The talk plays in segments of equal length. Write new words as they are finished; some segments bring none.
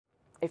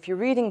if you're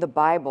reading the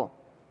Bible,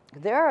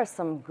 there are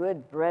some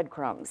good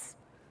breadcrumbs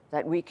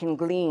that we can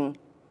glean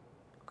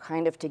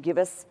kind of to give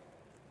us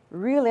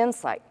real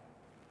insight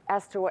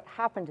as to what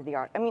happened to the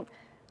ark. I mean,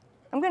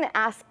 I'm going to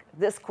ask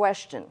this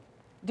question.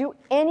 Do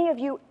any of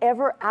you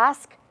ever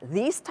ask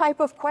these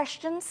type of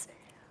questions?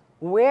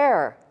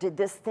 Where did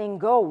this thing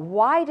go?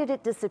 Why did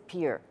it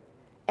disappear?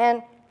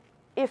 And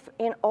if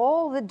in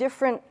all the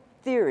different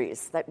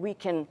theories that we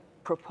can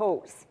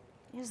propose,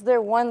 is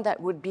there one that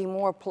would be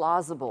more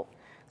plausible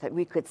that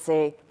we could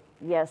say,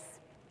 yes,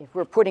 if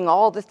we're putting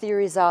all the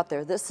theories out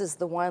there, this is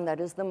the one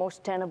that is the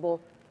most tenable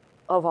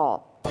of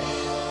all?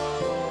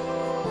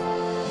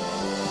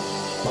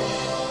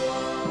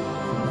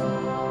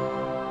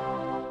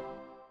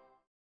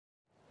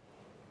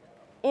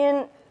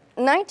 In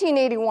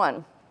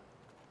 1981,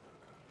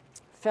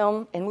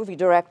 film and movie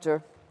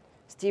director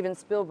Steven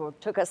Spielberg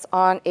took us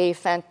on a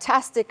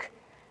fantastic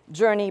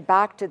journey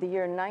back to the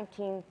year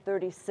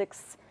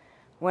 1936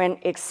 when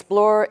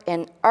explorer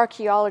and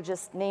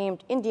archaeologist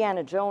named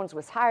Indiana Jones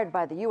was hired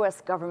by the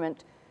US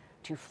government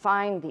to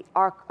find the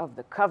Ark of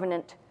the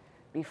Covenant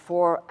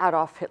before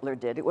Adolf Hitler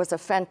did. It was a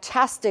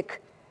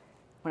fantastic,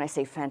 when I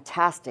say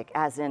fantastic,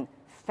 as in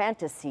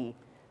fantasy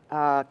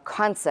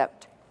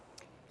concept.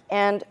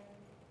 And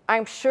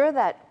I'm sure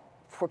that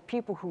for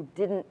people who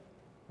didn't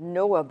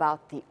know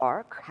about the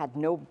Ark, had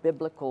no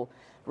biblical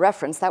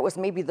reference, that was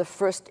maybe the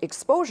first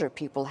exposure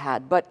people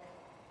had. But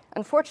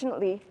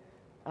unfortunately,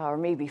 or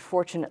maybe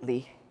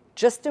fortunately,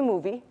 just a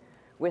movie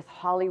with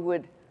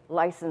Hollywood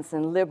license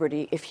and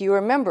liberty. If you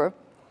remember,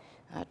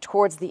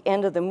 towards the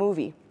end of the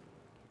movie,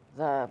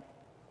 the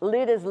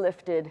lid is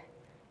lifted,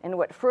 and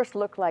what first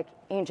looked like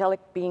angelic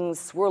beings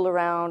swirl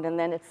around, and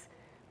then it's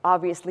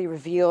obviously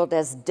revealed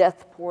as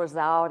death pours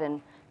out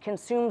and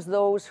consumes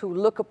those who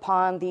look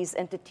upon these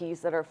entities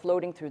that are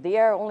floating through the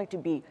air, only to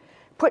be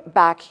put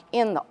back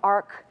in the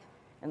ark.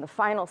 And the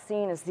final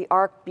scene is the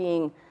ark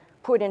being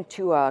put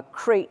into a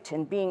crate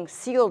and being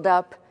sealed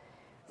up.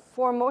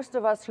 For most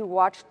of us who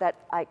watched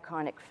that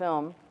iconic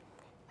film,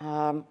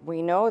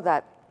 we know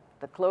that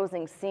the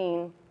closing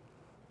scene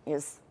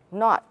is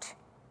not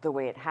the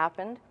way it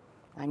happened.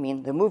 I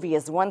mean, the movie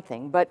is one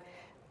thing, but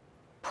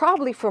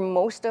probably for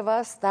most of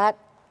us, that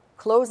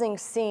closing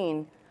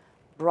scene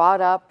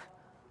brought up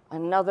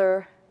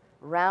another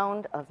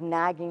round of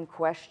nagging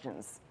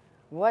questions.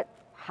 What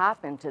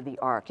happened to the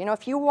ark? You know,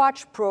 if you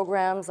watch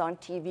programs on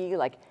TV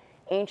like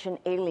Ancient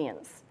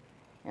Aliens,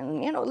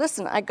 and you know,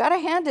 listen, I gotta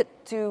hand it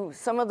to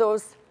some of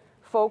those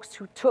folks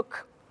who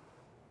took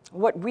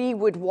what we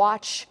would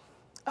watch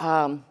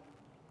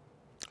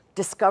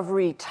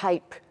discovery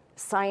type,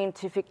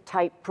 scientific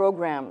type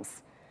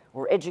programs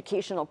or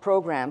educational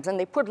programs, and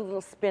they put a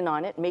little spin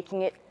on it,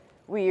 making it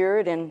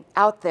weird and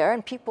out there,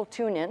 and people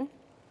tune in.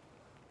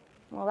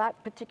 Well,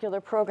 that particular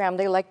program,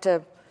 they like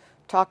to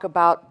talk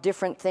about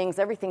different things.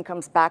 Everything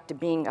comes back to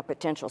being a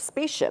potential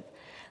spaceship.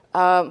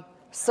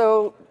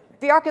 So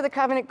the Ark of the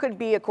Covenant could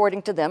be,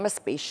 according to them, a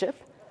spaceship.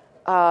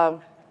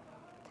 And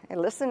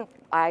listen,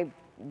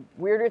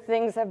 weirder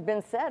things have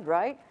been said,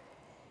 right?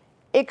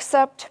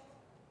 Except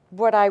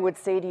what I would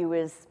say to you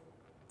is,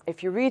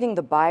 if you're reading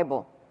the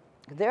Bible,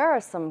 there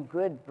are some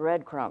good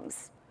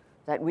breadcrumbs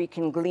that we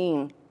can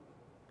glean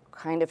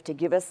kind of to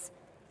give us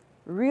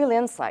real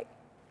insight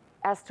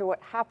as to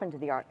what happened to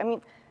the ark. I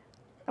mean,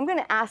 I'm going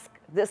to ask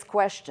this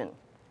question.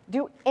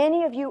 Do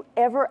any of you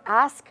ever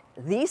ask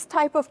these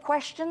type of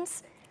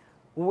questions?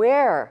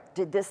 Where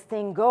did this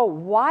thing go?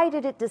 Why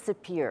did it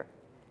disappear?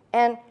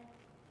 And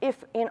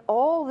if in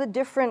all the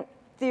different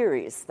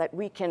theories that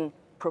we can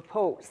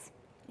propose,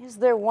 is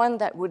there one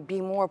that would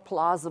be more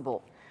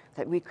plausible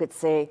that we could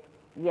say,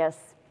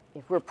 yes,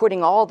 if we're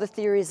putting all the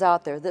theories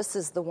out there, this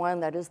is the one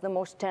that is the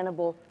most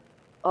tenable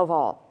of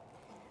all?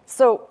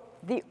 So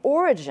the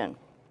origin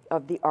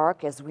of the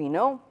ark, as we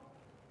know,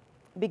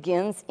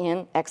 begins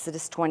in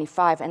Exodus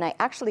 25. And I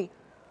actually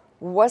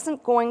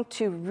wasn't going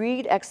to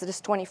read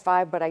Exodus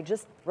 25, but I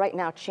just right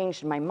now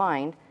changed my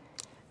mind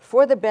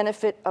for the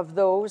benefit of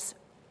those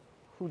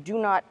who do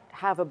not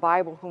have a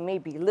Bible, who may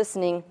be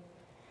listening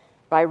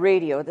by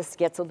radio. This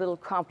gets a little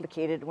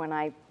complicated when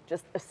I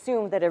just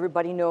assume that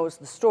everybody knows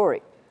the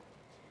story.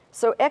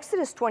 So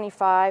Exodus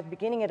 25,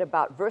 beginning at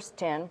about verse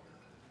 10,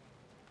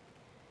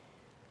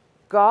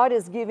 God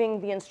is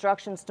giving the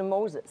instructions to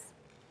Moses.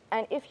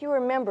 And if you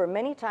remember,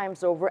 many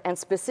times over, and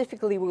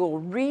specifically we will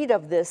read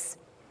of this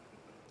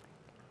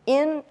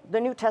in the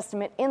New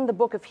Testament, in the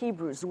book of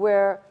Hebrews,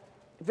 where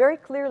very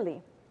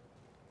clearly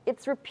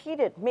it's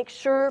repeated. Make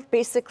sure,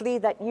 basically,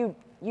 that you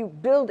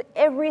build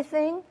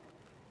everything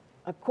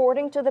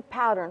according to the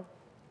pattern,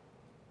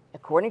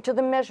 according to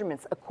the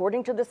measurements,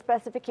 according to the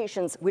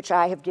specifications, which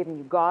I have given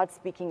you. God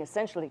speaking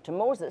essentially to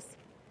Moses.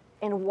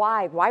 And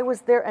why? Why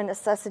was there a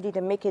necessity to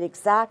make it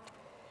exact?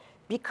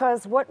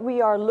 Because what we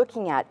are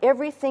looking at,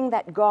 everything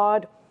that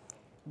God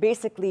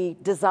basically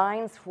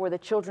designs for the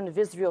children of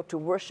Israel to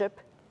worship,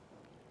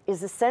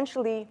 is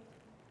essentially,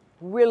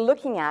 we're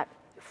looking at,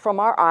 from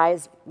our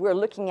eyes, we're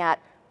looking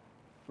at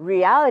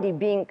reality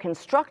being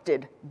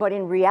constructed, but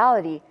in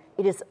reality,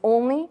 it is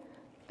only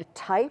the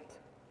type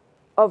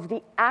of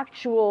the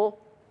actual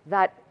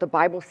that the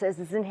Bible says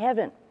is in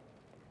heaven.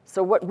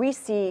 So what we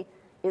see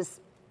is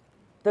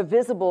the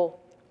visible.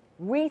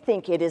 We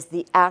think it is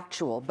the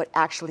actual, but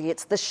actually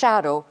it's the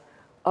shadow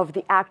of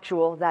the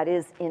actual that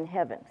is in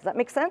heaven. Does that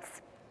make sense?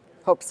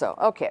 Hope so.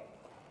 Okay.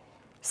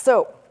 So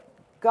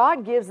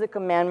God gives the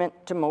commandment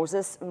to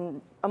Moses,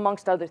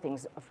 amongst other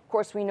things. Of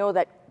course, we know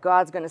that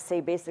God's going to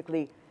say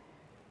basically,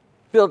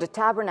 build a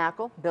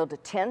tabernacle, build a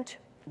tent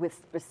with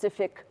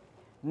specific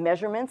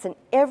measurements, and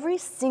every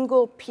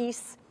single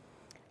piece,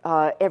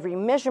 every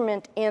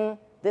measurement in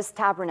this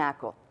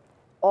tabernacle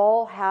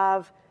all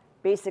have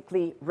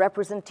basically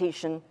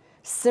representation,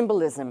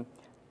 symbolism,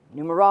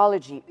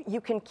 numerology.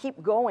 You can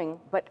keep going,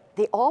 but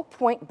they all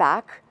point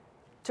back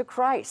to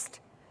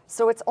Christ.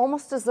 So it's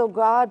almost as though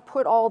God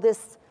put all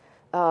this,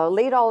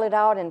 laid all it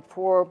out, and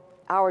for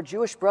our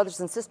Jewish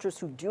brothers and sisters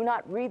who do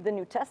not read the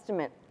New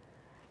Testament,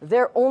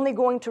 they're only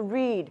going to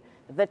read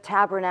the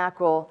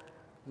tabernacle,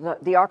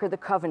 the Ark of the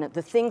Covenant,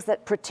 the things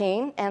that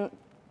pertain, and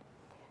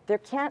there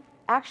can't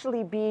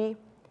actually be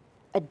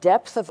a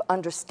depth of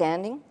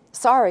understanding.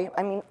 Sorry,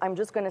 I mean, I'm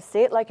just going to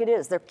say it like it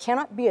is. There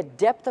cannot be a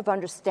depth of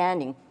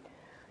understanding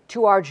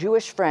to our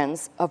Jewish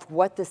friends of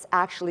what this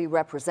actually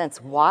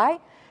represents. Why?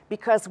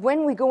 Because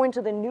when we go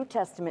into the New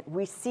Testament,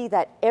 we see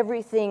that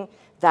everything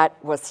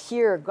that was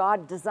here,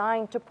 God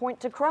designed to point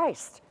to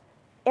Christ.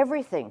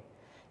 Everything.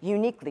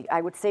 Uniquely,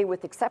 I would say,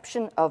 with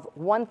exception of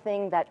one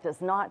thing that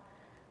does not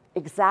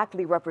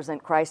exactly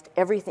represent Christ,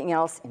 everything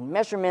else in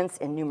measurements,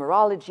 in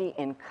numerology,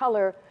 in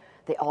color,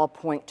 they all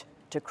point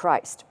to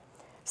Christ.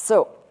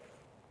 So,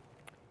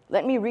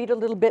 let me read a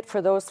little bit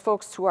for those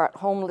folks who are at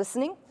home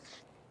listening,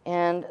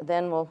 and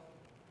then we'll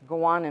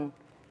go on and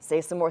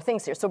say some more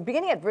things here. So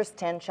beginning at verse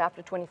 10,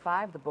 chapter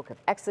 25, the book of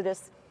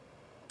Exodus,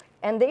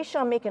 and they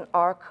shall make an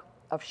ark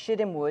of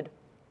shittim wood,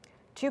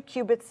 2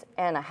 cubits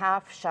and a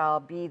half shall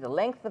be the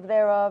length of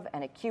thereof,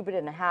 and a cubit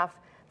and a half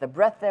the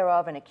breadth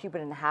thereof, and a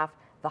cubit and a half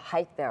the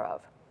height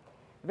thereof.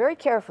 Very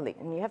carefully,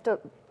 and you have to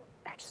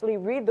actually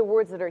read the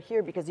words that are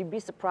here because you'd be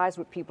surprised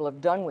what people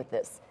have done with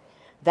this.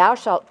 Thou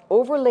shalt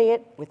overlay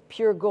it with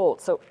pure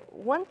gold. So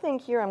one thing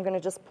here I'm going to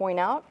just point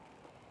out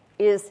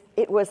is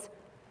it was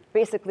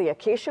basically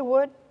acacia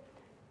wood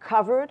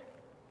covered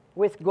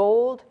with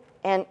gold,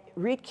 and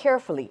read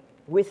carefully,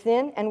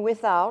 within and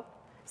without.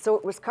 So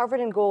it was covered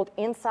in gold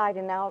inside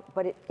and out,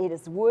 but it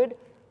is wood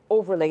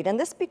overlaid. And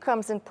this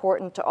becomes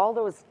important to all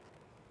those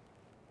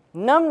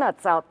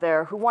numbnuts out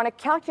there who want to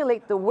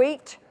calculate the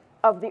weight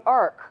of the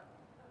ark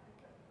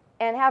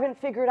and haven't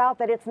figured out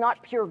that it's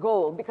not pure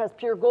gold, because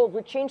pure gold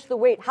would change the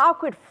weight. How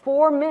could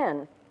 4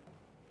 men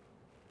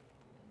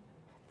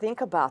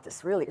think about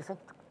this, really? It's a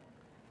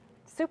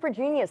super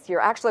genius here.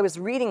 Actually, I was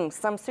reading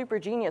some super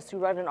genius who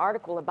wrote an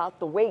article about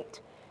the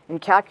weight and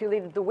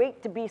calculated the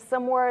weight to be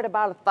somewhere at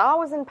about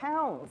 1,000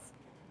 pounds.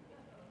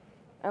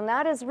 And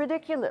that is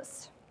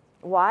ridiculous.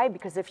 Why?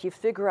 Because if you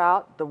figure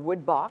out the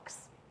wood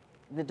box,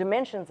 the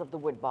dimensions of the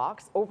wood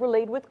box,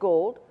 overlaid with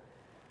gold,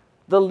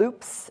 the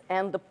loops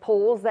and the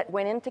poles that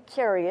went in to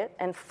carry it,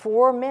 and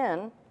 4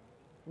 men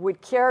would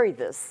carry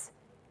this.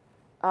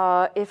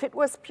 If it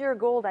was pure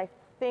gold, I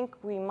think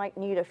we might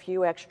need a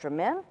few extra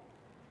men.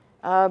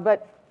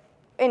 But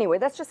anyway,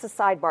 that's just a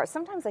sidebar.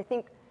 Sometimes I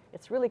think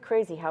it's really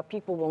crazy how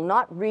people will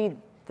not read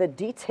the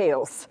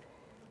details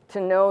to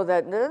know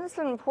that this is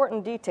an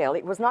important detail.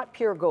 It was not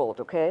pure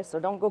gold, okay? So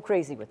don't go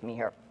crazy with me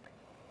here.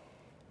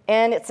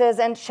 And it says,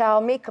 and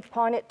shall make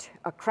upon it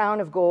a crown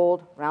of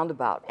gold round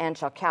about, and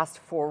shall cast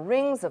 4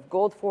 rings of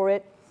gold for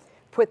it,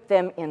 put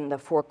them in the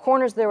 4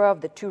 corners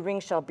thereof. The 2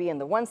 rings shall be in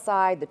the one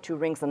side, the 2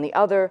 rings on the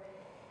other.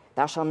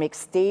 Thou shalt make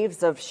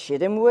staves of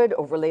shittim wood,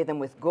 overlay them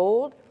with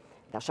gold.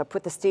 Thou shalt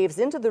put the staves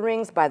into the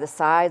rings by the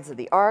sides of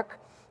the ark,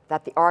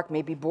 that the ark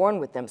may be borne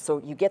with them.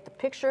 So you get the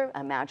picture.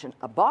 Imagine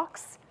a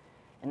box,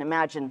 and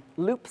imagine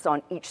loops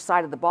on each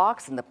side of the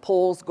box, and the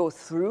poles go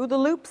through the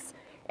loops,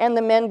 and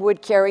the men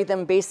would carry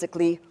them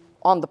basically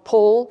on the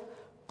pole,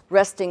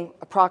 resting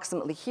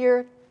approximately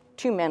here,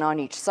 2 men on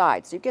each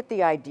side. So you get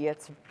the idea.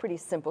 It's pretty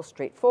simple,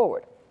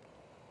 straightforward.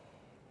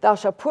 Thou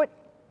shalt put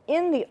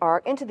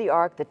into the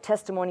ark, the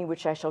testimony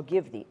which I shall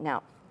give thee.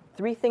 Now,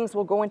 3 things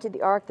will go into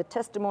the ark. The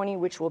testimony,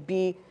 which will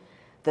be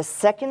the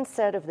second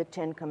set of the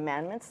 10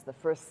 commandments. The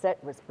first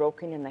set was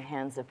broken in the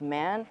hands of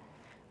man,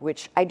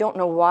 which I don't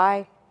know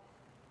why.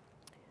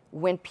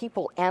 When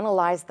people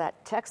analyze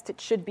that text,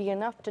 it should be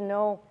enough to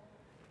know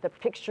the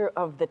picture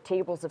of the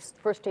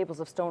first tables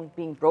of stone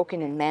being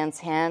broken in man's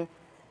hand,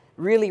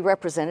 really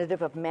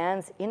representative of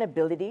man's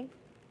inability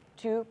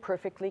to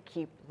perfectly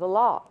keep the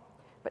law.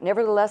 But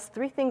nevertheless,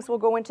 3 things will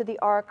go into the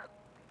ark.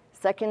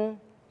 Second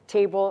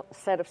table,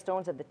 set of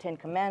stones of the 10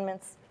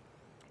 commandments,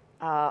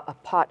 a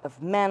pot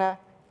of manna,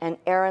 and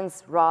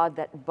Aaron's rod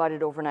that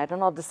budded overnight.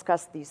 And I'll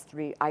discuss these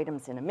 3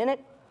 items in a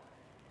minute.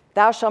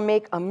 Thou shalt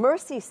make a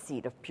mercy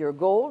seat of pure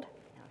gold.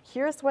 Now,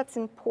 here's what's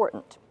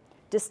important.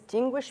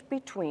 Distinguish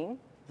between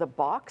the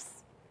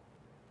box,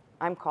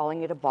 I'm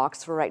calling it a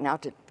box for right now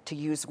to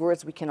use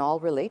words we can all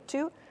relate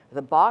to,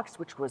 the box,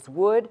 which was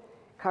wood,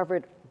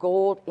 covered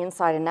gold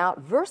inside and out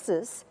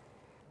versus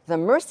the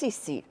mercy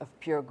seat of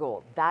pure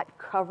gold. That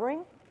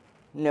covering,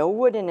 no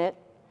wood in it,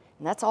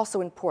 and that's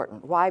also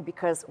important. Why?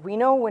 Because we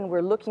know when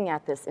we're looking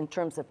at this in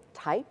terms of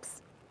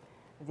types,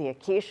 the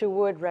acacia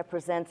wood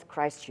represents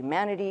Christ's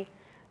humanity,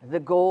 the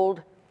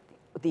gold,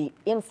 the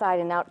inside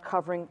and out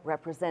covering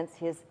represents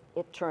his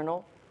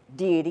eternal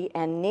deity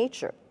and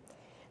nature.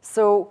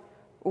 So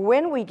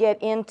when we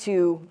get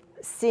into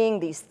seeing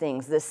these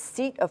things, the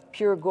seat of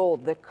pure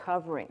gold, the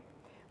covering,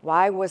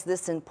 why was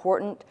this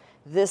important?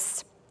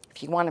 This,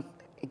 if you want to,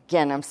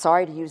 again, I'm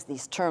sorry to use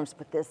these terms,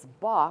 but this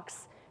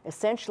box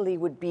essentially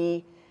would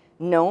be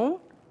known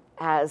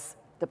as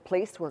the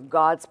place where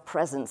God's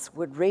presence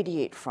would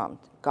radiate from,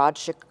 God's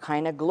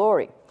Shekinah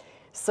glory.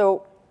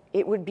 So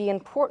it would be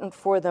important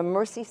for the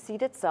mercy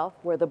seat itself,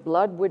 where the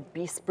blood would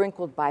be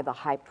sprinkled by the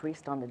high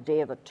priest on the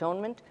Day of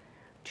Atonement,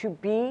 to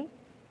be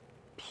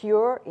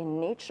pure in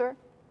nature,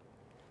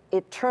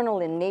 eternal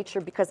in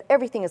nature, because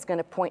everything is going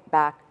to point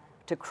back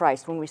to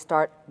Christ when we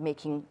start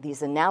making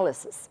these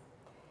analyses.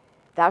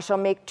 Thou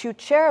shalt make 2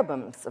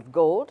 cherubims of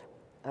gold,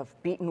 of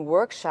beaten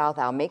work shalt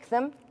thou make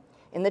them,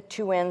 in the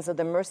 2 ends of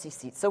the mercy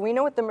seat. So we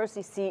know what the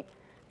mercy seat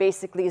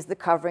basically is, the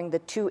covering, the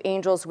 2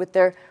 angels with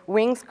their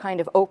wings kind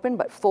of open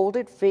but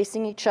folded,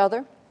 facing each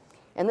other.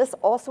 And this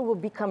also will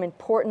become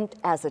important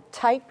as a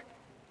type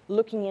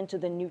looking into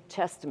the New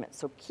Testament.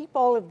 So keep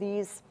all of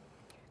these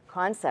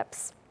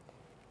concepts,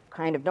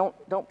 kind of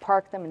don't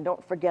park them and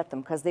don't forget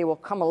them, because they will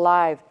come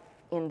alive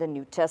in the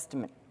New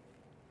Testament.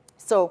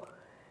 So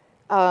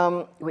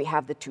we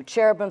have the 2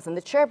 cherubims, and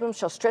the cherubims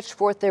shall stretch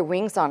forth their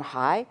wings on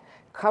high,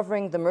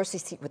 covering the mercy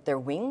seat with their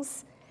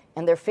wings,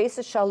 and their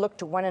faces shall look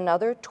to one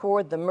another.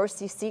 Toward the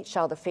mercy seat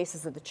shall the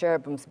faces of the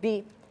cherubims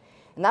be.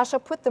 And thou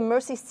shalt put the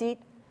mercy seat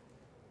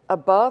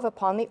above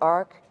upon the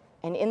ark,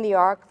 and in the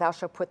ark thou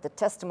shalt put the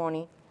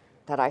testimony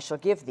that I shall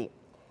give thee.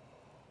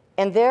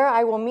 And there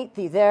I will meet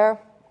thee,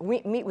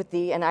 meet with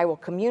thee, and I will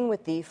commune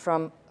with thee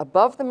from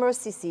above the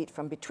mercy seat,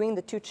 from between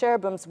the 2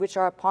 cherubims which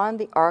are upon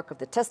the ark of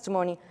the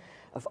testimony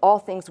of all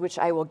things which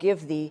I will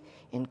give thee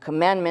in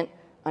commandment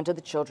unto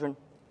the children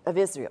of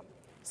Israel.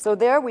 So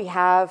there we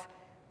have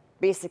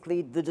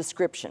basically the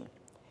description.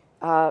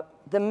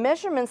 The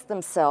measurements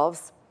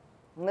themselves,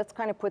 and let's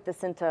kind of put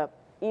this into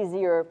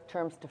easier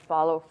terms to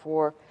follow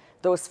for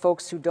those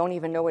folks who don't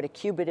even know what a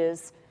cubit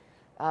is.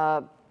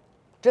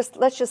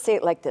 Let's just say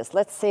it like this.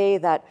 Let's say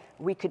that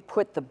we could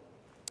put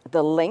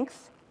the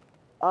length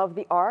of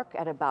the ark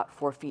at about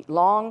 4 feet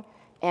long,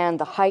 and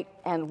the height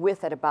and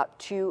width at about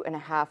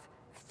 2.5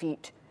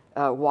 feet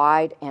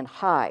wide and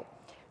high.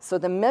 So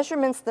the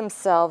measurements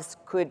themselves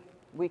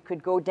we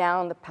could go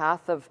down the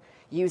path of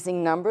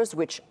using numbers,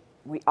 which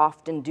we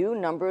often do.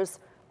 Numbers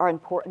are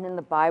important in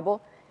the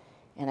Bible.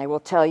 And I will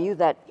tell you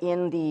that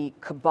in the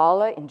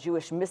Kabbalah, in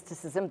Jewish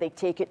mysticism, they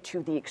take it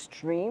to the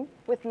extreme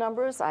with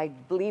numbers. I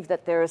believe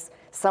that there's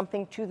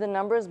something to the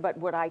numbers, but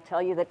would I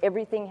tell you that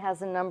everything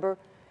has a number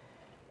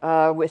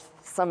with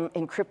some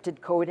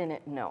encrypted code in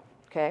it? No,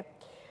 okay?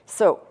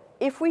 So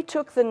if we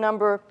took the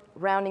number,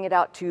 rounding it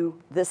out to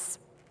this,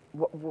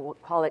 we'll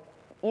call it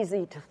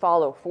easy to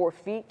follow, 4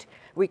 feet,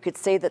 we could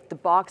say that the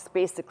box,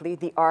 basically,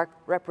 the ark,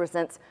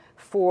 represents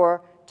 4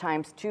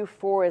 times 2.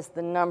 4 is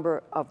the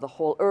number of the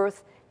whole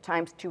earth,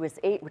 times 2 is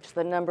 8, which is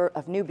the number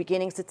of new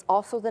beginnings. It's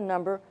also the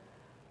number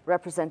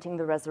representing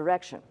the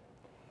resurrection.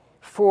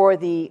 For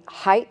the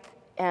height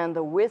and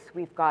the width,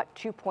 we've got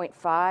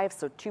 2.5,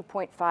 so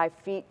 2.5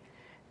 feet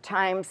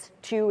times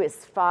 2 is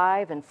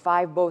 5, and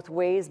 5 both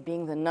ways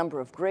being the number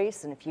of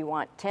grace, and if you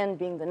want 10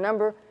 being the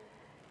number,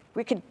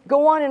 we could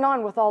go on and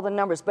on with all the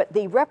numbers, but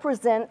they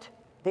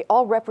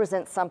all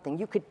represent something.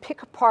 You could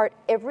pick apart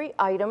every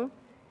item,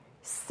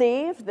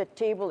 save the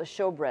table of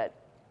showbread,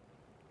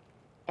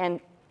 and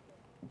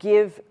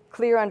give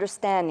clear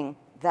understanding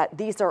that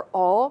these are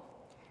all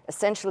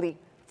essentially,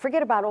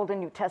 forget about Old and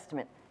New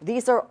Testament,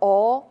 these are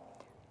all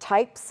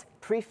types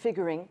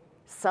prefiguring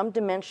some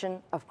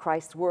dimension of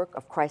Christ's work,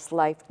 of Christ's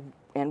life,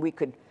 and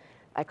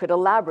I could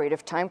elaborate,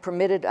 if time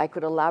permitted, I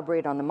could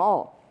elaborate on them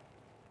all.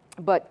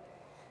 But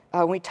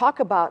when we talk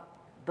about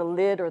the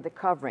lid or the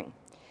covering,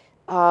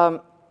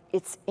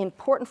 it's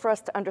important for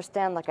us to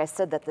understand, like I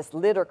said, that this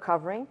lid or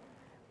covering,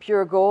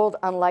 pure gold,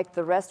 unlike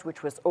the rest,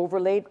 which was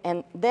overlaid.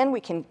 And then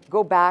we can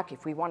go back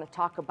if we want to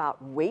talk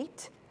about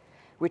weight,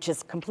 which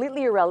is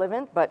completely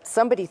irrelevant, but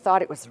somebody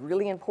thought it was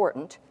really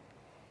important.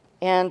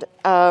 And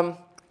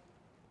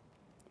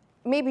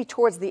maybe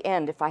towards the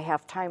end, if I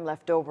have time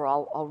left over,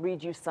 I'll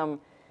read you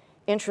some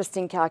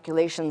interesting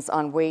calculations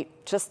on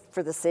weight, just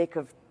for the sake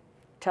of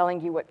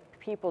telling you what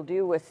people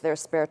do with their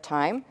spare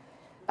time.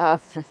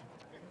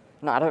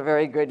 Not a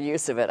very good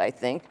use of it, I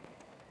think.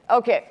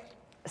 Okay,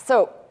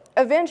 so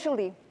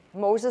eventually,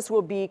 Moses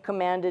will be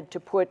commanded to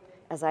put,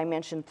 as I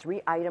mentioned,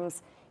 3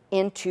 items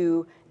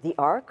into the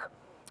ark,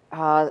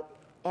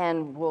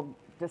 and we'll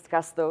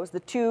discuss those.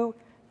 The 2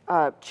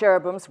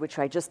 cherubims, which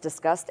I just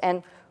discussed,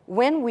 and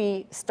when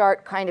we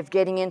start kind of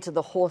getting into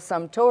the whole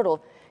sum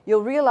total,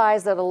 you'll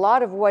realize that a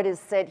lot of what is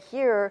said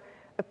here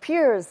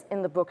appears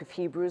in the book of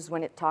Hebrews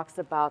when it talks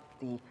about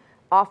the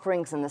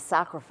offerings and the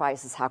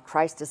sacrifices, how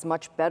Christ is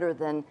much better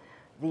than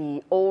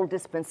the old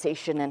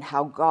dispensation, and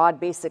how God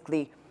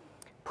basically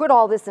put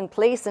all this in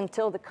place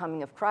until the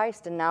coming of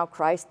Christ, and now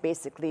Christ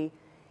basically,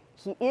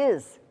 he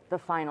is the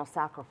final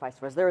sacrifice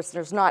for us.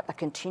 There's not a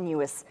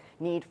continuous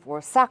need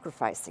for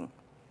sacrificing.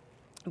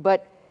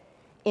 But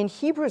in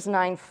Hebrews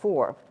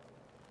 9:4,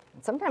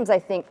 sometimes I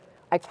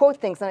quote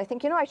things and I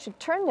think, I should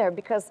turn there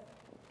because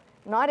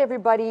not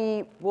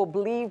everybody will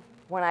believe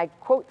when I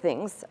quote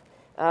things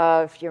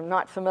if you're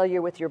not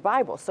familiar with your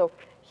Bible. So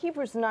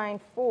Hebrews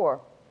 9:4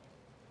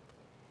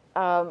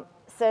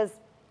 says,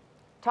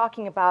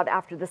 talking about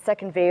after the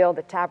second veil,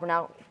 the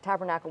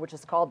tabernacle, which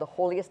is called the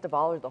holiest of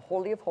all, or the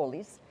Holy of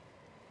Holies,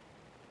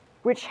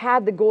 which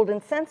had the golden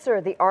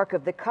censer, the ark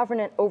of the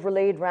covenant,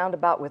 overlaid round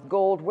about with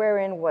gold,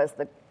 wherein was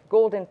the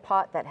golden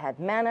pot that had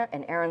manna,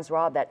 and Aaron's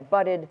rod that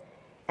budded,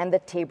 and the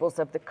tables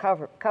of the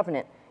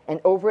covenant, and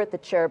over it the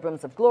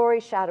cherubims of glory,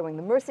 shadowing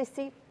the mercy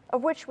seat,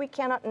 of which we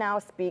cannot now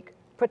speak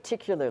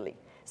particularly.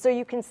 So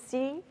you can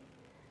see,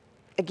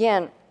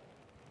 again,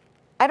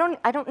 I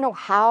don't know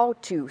how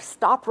to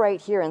stop right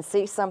here and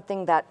say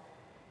something that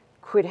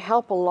could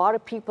help a lot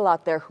of people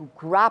out there who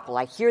grapple.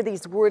 I hear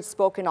these words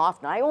spoken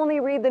often. I only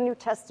read the New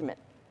Testament.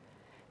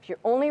 If you're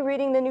only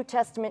reading the New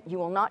Testament, you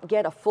will not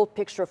get a full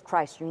picture of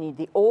Christ. You need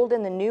the Old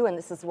and the New, and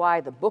this is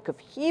why the book of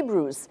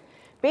Hebrews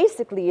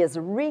basically is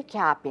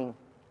recapping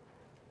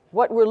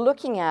what we're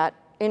looking at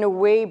in a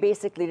way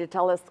basically to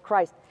tell us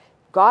Christ.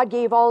 God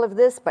gave all of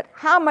this, but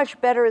how much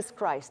better is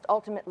Christ?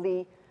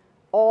 Ultimately,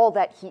 all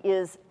that he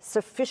is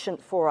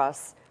sufficient for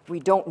us. We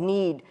don't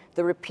need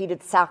the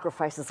repeated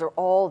sacrifices or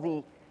all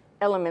the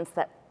elements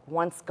that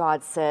once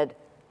God said,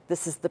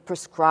 this is the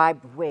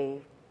prescribed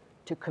way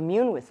to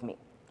commune with me.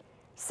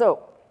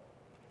 So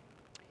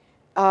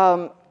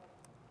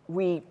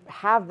we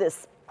have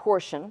this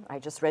portion I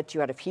just read to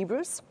you out of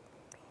Hebrews.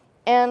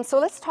 And so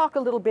let's talk a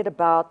little bit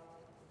about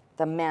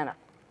the manna,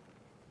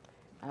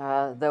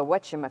 the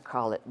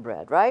whatchamacallit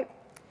bread, right?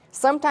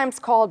 Sometimes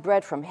called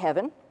bread from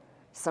heaven,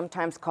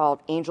 sometimes called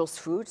angel's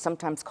food,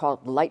 sometimes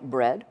called light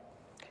bread.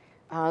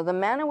 The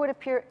manna would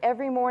appear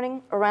every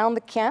morning around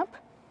the camp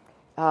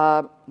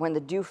when the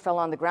dew fell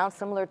on the ground,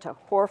 similar to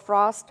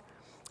hoarfrost.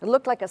 It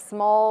looked like a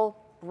small,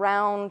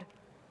 round,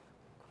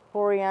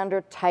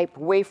 coriander-type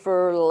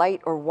wafer,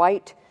 light or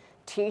white,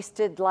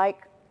 tasted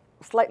like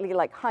slightly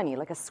like honey,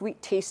 like a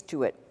sweet taste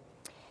to it.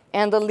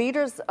 And the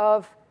leaders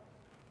of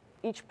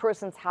each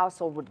person's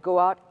household would go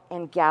out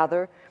and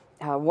gather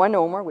 1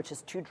 omer, which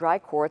is 2 dry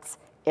quarts,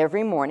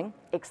 every morning,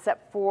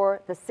 except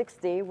for the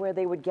 6th day where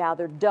they would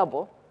gather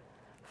double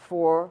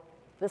for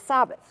the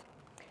Sabbath.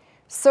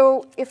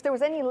 So if there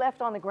was any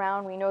left on the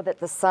ground, we know that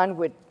the sun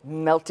would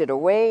melt it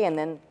away, and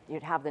then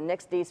you'd have the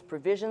next day's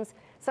provisions.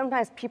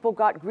 Sometimes people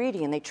got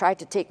greedy and they tried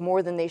to take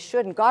more than they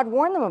should, and God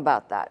warned them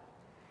about that.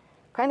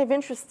 Kind of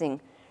interesting.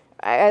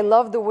 I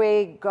love the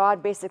way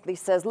God basically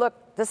says, look,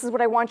 this is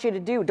what I want you to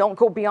do. Don't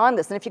go beyond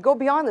this. And if you go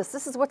beyond this,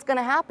 this is what's going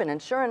to happen.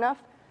 And sure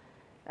enough,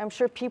 I'm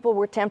sure people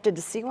were tempted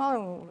to see,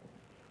 well,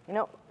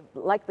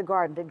 like the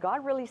garden, did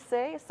God really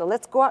say? So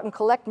let's go out and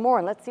collect more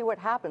and let's see what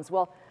happens.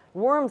 Well,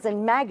 worms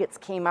and maggots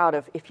came out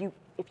of if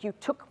you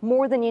took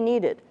more than you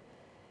needed.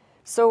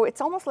 So it's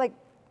almost like,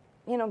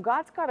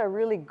 God's got a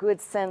really good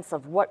sense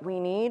of what we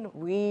need.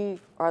 We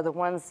are the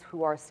ones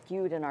who are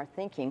skewed in our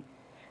thinking.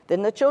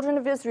 Then the children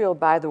of Israel,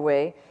 by the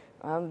way,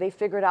 they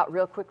figured out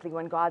real quickly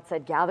when God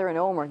said, gather an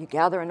omer, you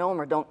gather an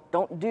omer,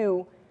 don't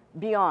do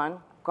beyond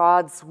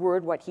God's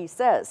word what he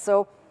says.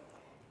 So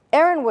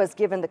Aaron was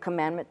given the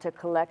commandment to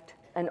collect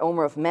an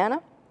omer of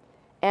manna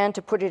and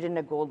to put it in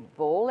a gold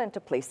bowl and to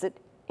place it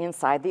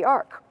inside the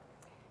ark.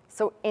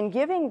 So in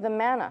giving the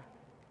manna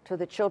to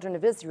the children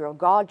of Israel,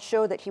 God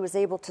showed that he was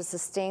able to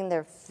sustain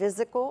their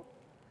physical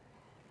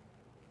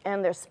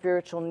and their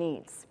spiritual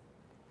needs.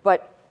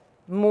 But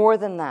more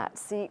than that,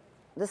 see,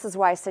 this is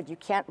why I said you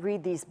can't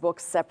read these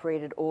books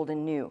separated, old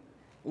and new.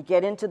 You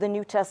get into the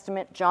New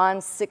Testament, John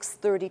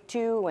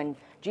 6:32, and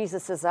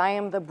Jesus says, I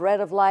am the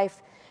bread of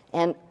life.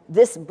 And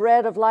this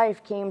bread of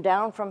life came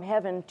down from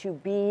heaven to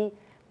be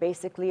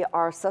basically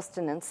our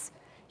sustenance.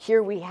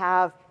 Here we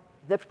have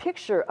the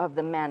picture of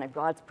the manna,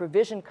 God's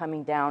provision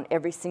coming down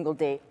every single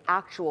day,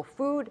 actual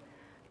food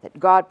that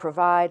God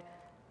provided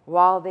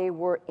while they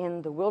were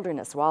in the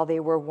wilderness, while they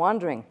were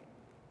wandering.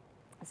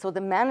 So the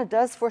manna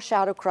does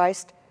foreshadow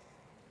Christ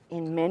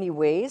in many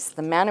ways.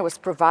 The manna was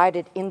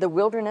provided in the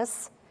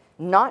wilderness,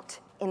 not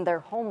in their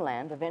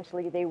homeland.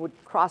 Eventually they would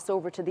cross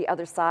over to the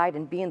other side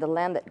and be in the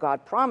land that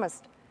God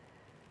promised.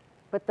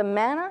 But the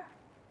manna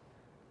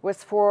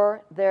was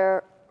for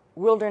their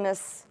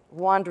wilderness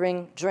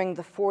wandering during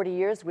the 40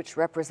 years, which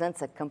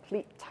represents a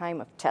complete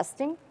time of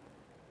testing.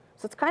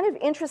 So it's kind of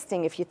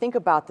interesting if you think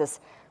about this.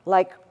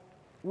 Like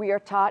we are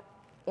taught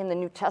in the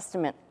New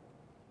Testament,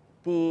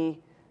 the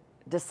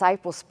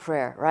disciples'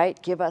 prayer,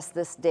 right? Give us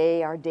this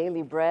day our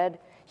daily bread.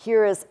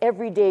 Here is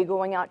every day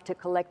going out to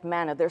collect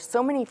manna. There's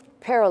so many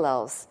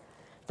parallels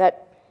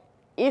that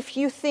if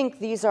you think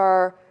these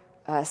are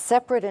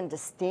separate and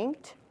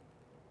distinct,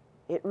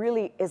 It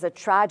really is a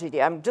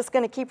tragedy. I'm just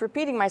going to keep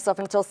repeating myself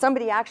until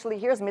somebody actually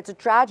hears me. It's a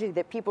tragedy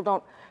that people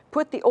don't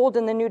put the old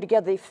and the new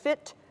together. They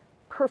fit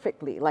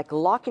perfectly, like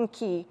lock and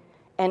key,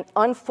 and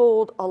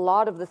unfold a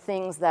lot of the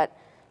things that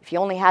if you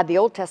only had the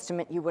Old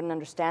Testament, you wouldn't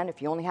understand.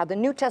 If you only had the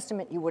New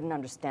Testament, you wouldn't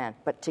understand.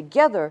 But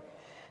together,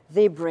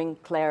 they bring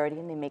clarity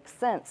and they make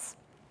sense.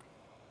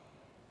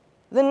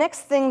 The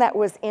next thing that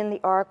was in the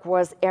ark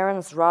was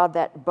Aaron's rod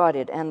that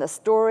budded. And the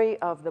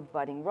story of the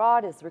budding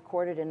rod is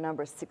recorded in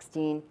Numbers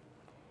 16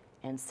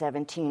 and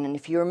 17. And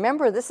if you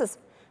remember, this is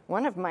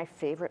one of my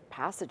favorite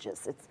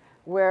passages. It's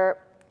where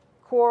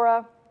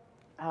Korah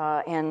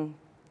and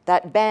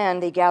that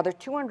band, they gather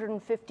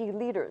 250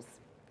 leaders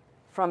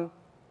from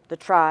the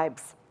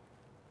tribes.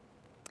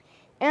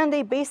 And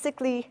they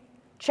basically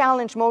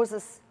challenge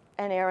Moses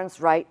and Aaron's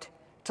right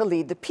to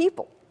lead the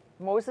people.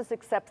 Moses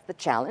accepts the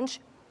challenge,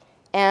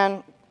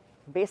 and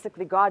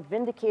basically God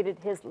vindicated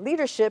his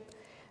leadership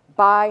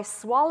by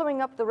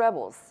swallowing up the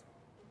rebels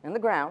in the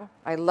ground.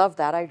 I love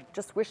that. I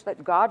just wish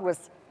that God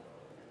was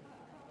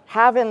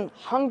having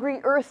Hungry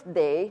Earth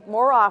Day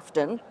more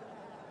often.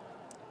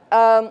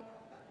 And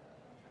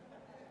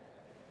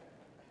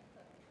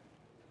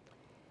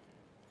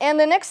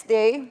the next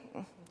day,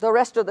 the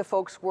rest of the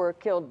folks were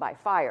killed by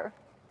fire.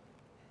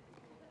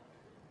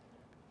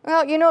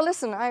 Well, you know,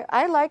 listen,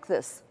 I like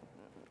this.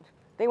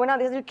 They went out,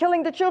 they're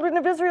killing the children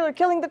of Israel, they're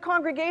killing the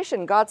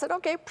congregation. God said,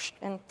 okay,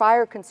 and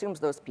fire consumes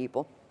those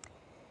people.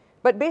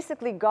 But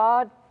basically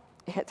God,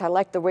 I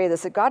like the way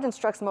this, God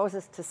instructs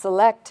Moses to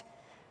select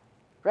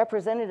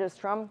representatives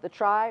from the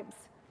tribes.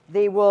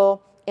 They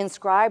will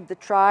inscribe the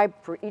tribe.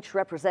 For each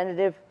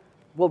representative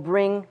will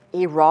bring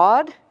a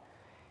rod,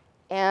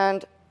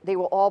 and they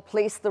will all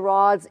place the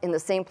rods in the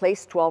same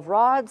place, 12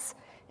 rods,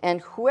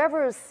 and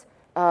whoever's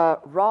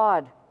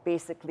rod,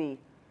 basically,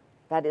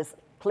 that is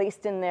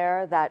placed in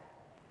there, that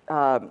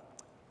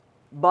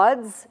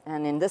buds,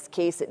 and in this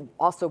case, it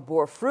also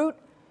bore fruit,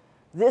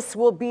 this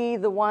will be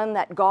the one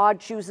that God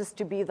chooses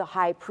to be the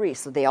high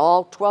priest. So they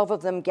all, 12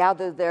 of them,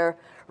 gather their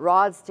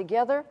rods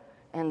together,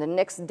 and the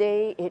next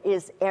day, it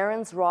is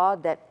Aaron's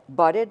rod that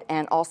budded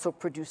and also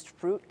produced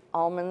fruit.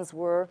 Almonds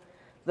were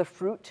the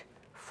fruit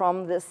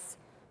from this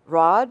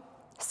rod.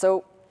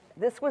 So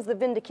this was the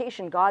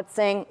vindication, God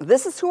saying,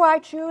 this is who I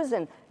choose,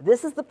 and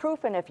this is the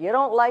proof, and if you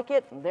don't like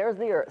it, there's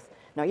the earth.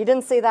 Now, he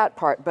didn't say that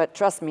part, but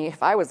trust me,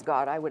 if I was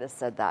God, I would have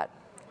said that.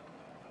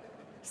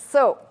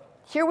 So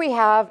here we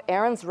have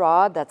Aaron's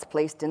rod that's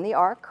placed in the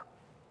ark,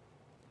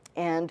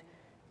 and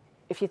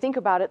if you think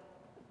about it,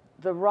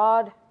 the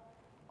rod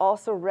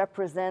also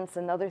represents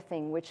another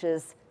thing, which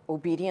is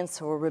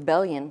obedience or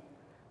rebellion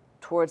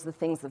towards the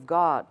things of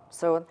God.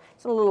 So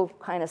it's a little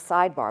kind of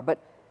sidebar, but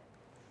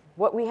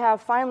what we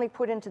have finally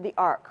put into the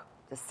ark,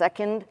 the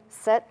second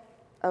set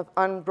of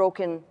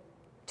unbroken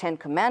 10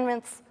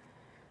 commandments,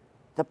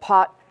 the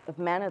pot of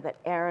manna that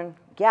Aaron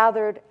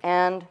gathered,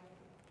 and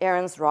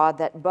Aaron's rod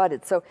that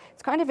budded. So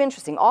it's kind of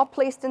interesting, all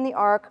placed in the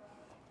ark,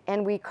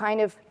 and we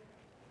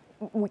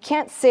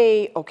can't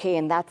say, okay,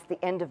 and that's the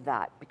end of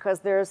that, because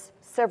there's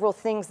several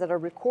things that are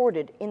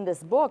recorded in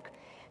this book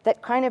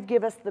that kind of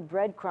give us the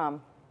breadcrumb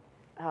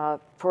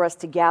for us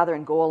to gather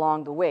and go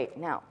along the way.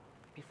 Now,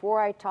 before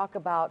I talk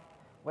about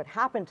what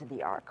happened to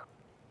the ark,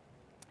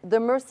 the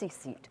mercy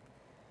seat,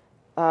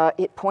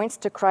 it points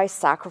to Christ's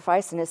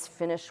sacrifice and his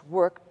finished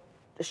work,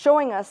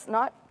 showing us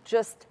not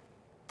just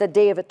the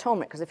Day of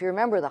Atonement, because if you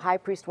remember, the high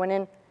priest went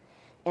in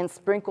and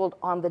sprinkled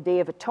on the Day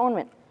of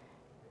Atonement.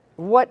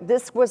 What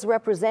this was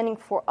representing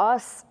for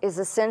us is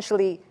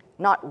essentially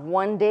not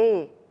one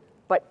day,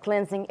 but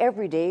cleansing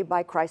every day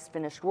by Christ's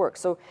finished work.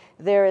 So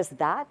there is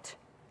that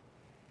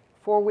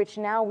for which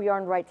now we are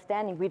in right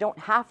standing. We don't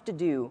have to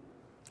do,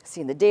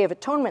 see, in the Day of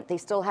Atonement, they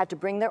still had to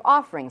bring their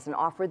offerings and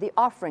offer the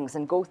offerings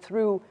and go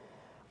through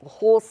a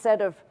whole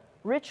set of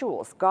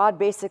rituals. God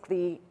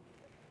basically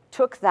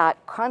took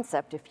that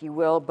concept, if you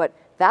will, but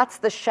that's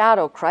the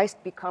shadow.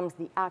 Christ becomes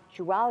the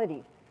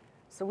actuality.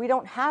 So we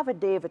don't have a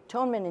Day of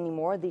Atonement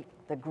anymore.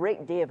 The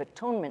great Day of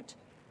Atonement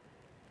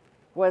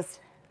was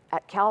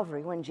at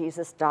Calvary when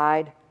Jesus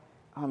died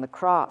on the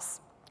cross.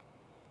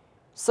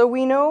 So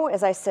we know,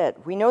 as I said,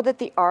 we know that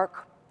the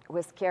ark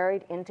was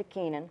carried into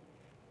Canaan,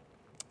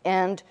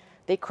 and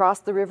they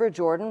crossed the river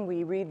Jordan.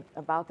 We read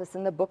about this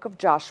in the book of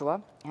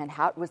Joshua and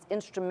how it was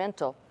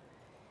instrumental.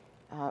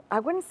 I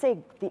wouldn't say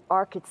the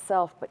ark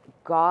itself, but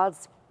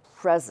God's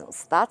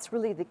presence. That's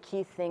really the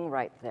key thing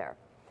right there.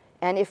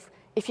 And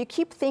if you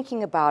keep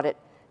thinking about it,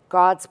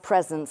 God's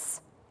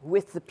presence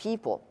with the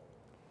people.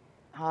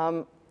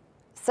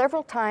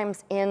 Several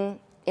times in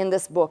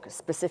this book,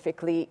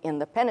 specifically in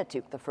the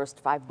Pentateuch, the first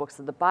 5 books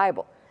of the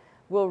Bible,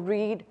 we'll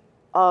read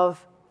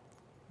of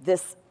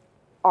this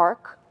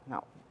ark.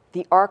 Now,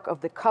 the Ark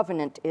of the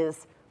Covenant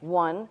is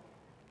one.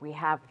 We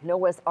have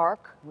Noah's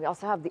Ark. We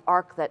also have the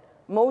ark that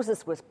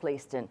Moses was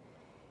placed in.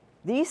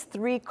 These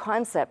 3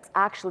 concepts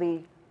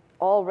actually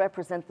all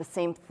represent the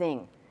same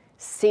thing: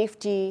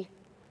 safety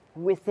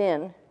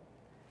within,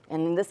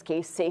 and in this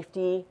case,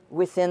 safety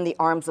within the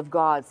arms of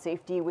God,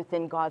 safety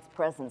within God's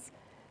presence.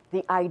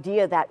 The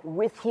idea that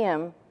with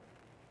him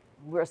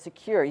we're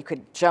secure. You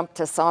could jump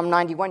to Psalm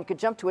 91. You could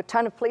jump to a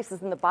ton of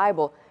places in the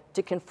Bible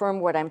to confirm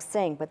what I'm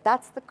saying, but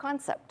that's the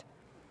concept.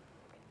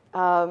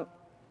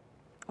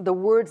 The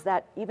words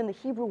that, even the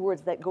Hebrew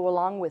words that go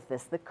along with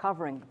this, the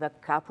covering, the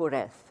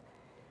kapureth,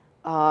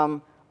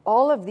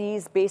 all of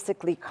these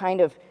basically kind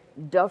of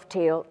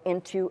dovetail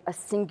into a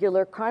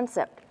singular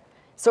concept.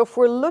 So if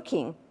we're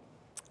looking,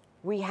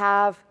 we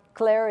have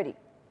clarity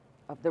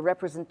of the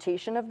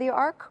representation of the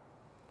ark,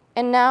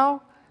 and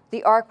now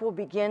the ark will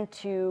begin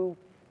to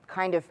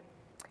kind of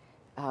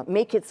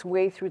make its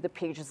way through the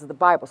pages of the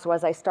Bible. So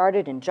as I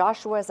started in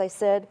Joshua, as I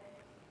said,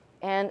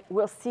 and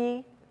we'll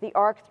see the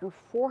ark through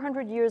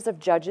 400 years of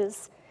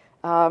Judges.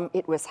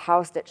 It was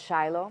housed at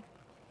Shiloh,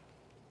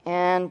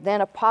 and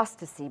then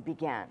apostasy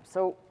began.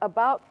 So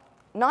about,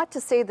 not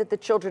to say that the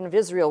children of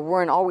Israel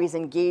weren't always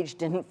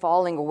engaged in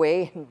falling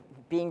away and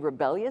being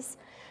rebellious,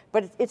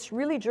 but it's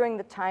really during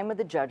the time of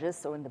the Judges,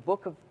 so in the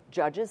book of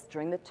Judges,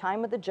 during the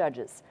time of the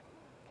Judges,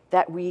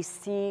 that we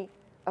see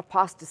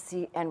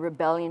apostasy and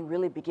rebellion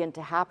really begin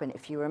to happen.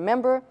 If you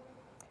remember,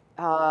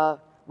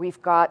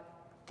 we've got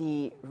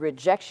the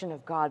rejection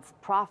of God's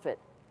prophet.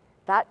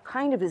 That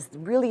kind of is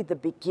really the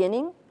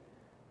beginning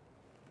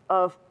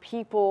of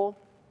people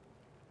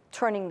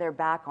turning their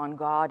back on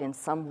God in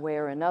some way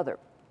or another.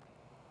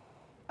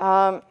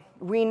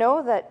 We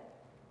know that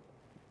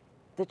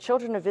the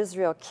children of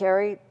Israel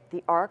carried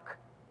the ark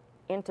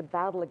into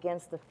battle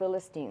against the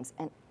Philistines,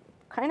 and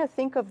kind of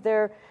think of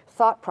their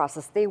thought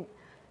process.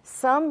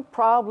 Some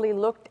probably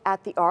looked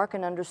at the ark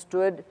and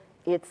understood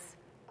its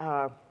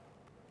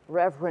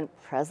reverent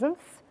presence,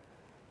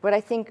 but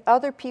I think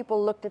other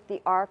people looked at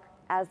the ark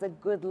as a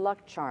good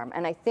luck charm.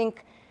 And I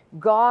think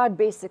God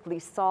basically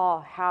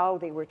saw how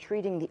they were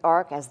treating the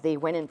ark as they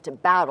went into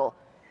battle,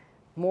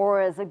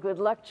 more as a good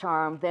luck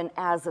charm than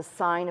as a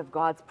sign of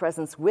God's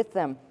presence with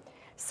them.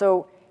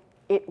 So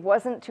it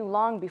wasn't too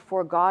long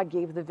before God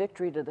gave the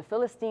victory to the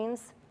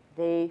Philistines.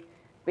 They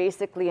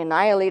basically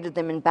annihilated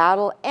them in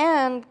battle,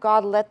 and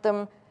God let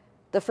the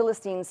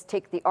Philistines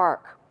take the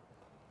ark.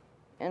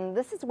 And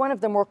this is one of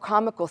the more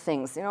comical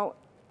things. You know,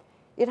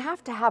 you'd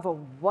have to have a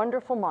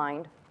wonderful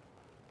mind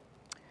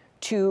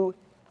to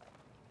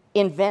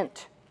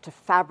invent, to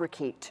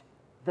fabricate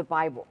the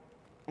Bible.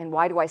 And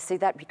why do I say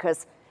that?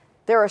 Because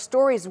there are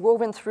stories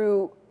woven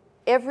through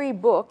every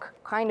book,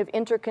 kind of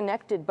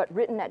interconnected, but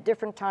written at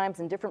different times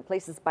in different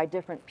places by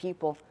different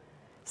people.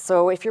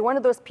 So if you're one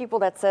of those people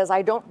that says,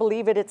 I don't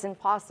believe it, it's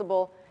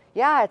impossible,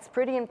 yeah, it's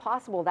pretty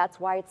impossible.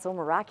 That's why it's so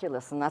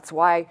miraculous. And that's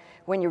why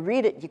when you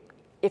read it,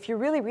 if you're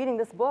really reading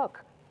this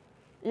book,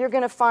 you're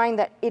going to find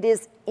that it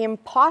is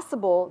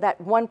impossible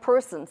that one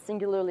person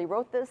singularly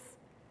wrote this.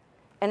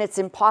 And it's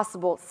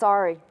impossible,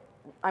 sorry,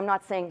 I'm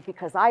not saying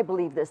because I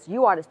believe this,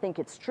 you ought to think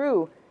it's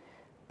true.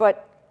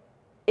 But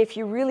if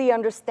you really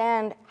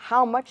understand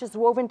how much is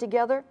woven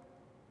together,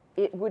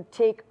 it would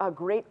take a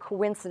great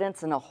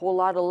coincidence and a whole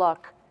lot of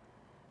luck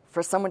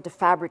for someone to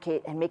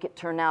fabricate and make it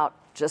turn out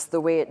just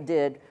the way it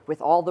did with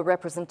all the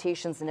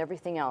representations and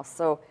everything else.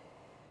 So,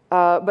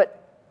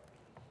 but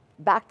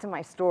back to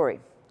my story.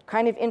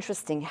 Kind of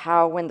interesting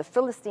how when the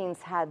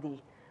Philistines had the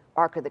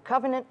Ark of the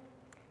Covenant,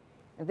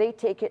 they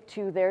take it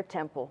to their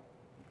temple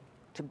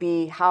to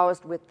be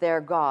housed with their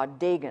god,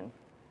 Dagon.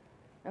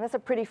 And that's a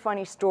pretty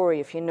funny story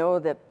if you know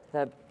the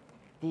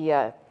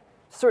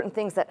certain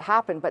things that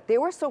happened. But they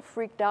were so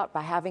freaked out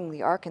by having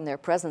the ark in their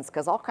presence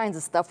because all kinds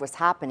of stuff was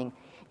happening.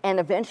 And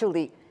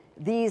eventually,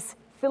 these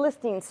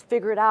Philistines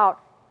figured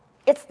out,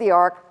 it's the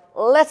ark,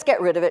 let's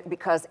get rid of it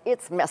because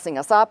it's messing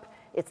us up.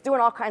 It's doing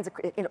all kinds of,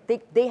 you know,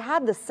 they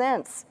had the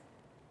sense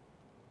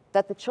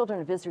that the children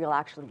of Israel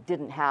actually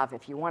didn't have,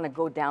 if you want to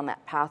go down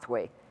that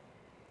pathway.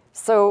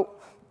 So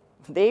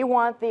they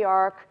want the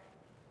ark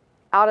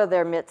out of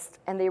their midst,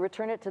 and they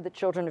return it to the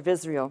children of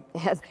Israel.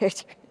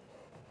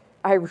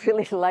 I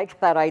really like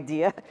that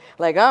idea.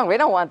 Like, oh, we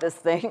don't want this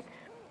thing.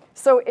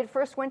 So it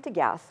first went to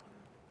Gath,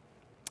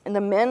 and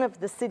the men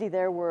of the city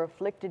there were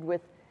afflicted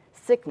with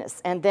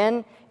sickness. And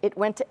then it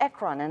went to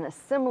Ekron, and a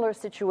similar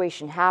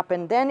situation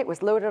happened. Then it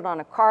was loaded on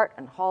a cart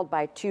and hauled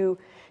by 2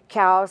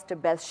 cows to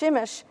Beth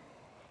Shemesh.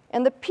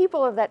 And the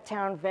people of that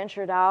town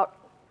ventured out,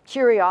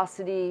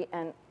 curiosity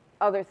and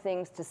other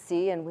things to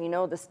see. And we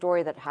know the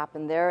story that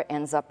happened there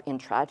ends up in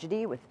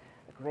tragedy with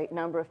a great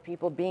number of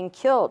people being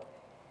killed.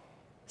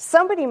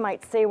 Somebody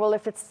might say, well,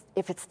 if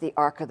it's the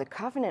Ark of the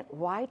Covenant,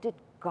 why did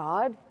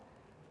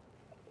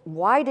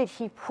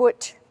he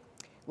put,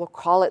 we'll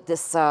call it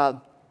this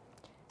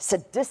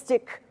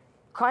sadistic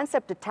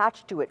concept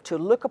attached to it, to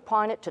look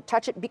upon it, to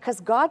touch it?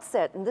 Because God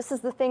said, and this is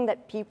the thing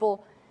that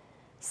people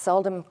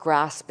seldom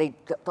grasp,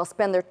 they'll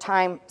spend their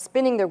time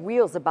spinning their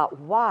wheels about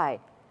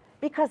why.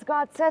 Because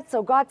God said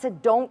so. God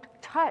said, don't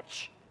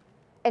touch.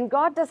 And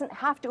God doesn't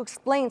have to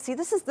explain. See,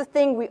 this is the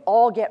thing we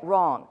all get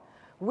wrong.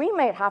 We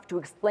might have to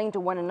explain to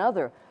one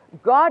another.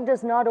 God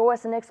does not owe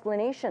us an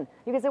explanation.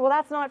 You can say, well,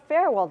 that's not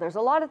fair. Well, there's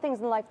a lot of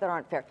things in life that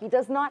aren't fair. He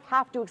does not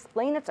have to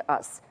explain it to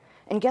us.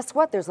 And guess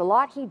what? There's a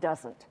lot he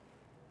doesn't.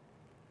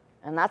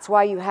 And that's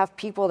why you have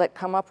people that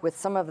come up with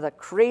some of the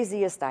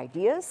craziest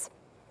ideas.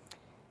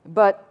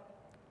 But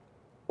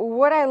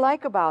what I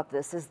like about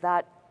this is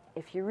that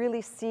if you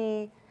really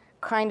see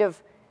kind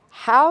of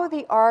how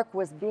the ark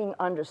was being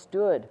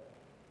understood,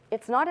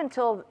 it's not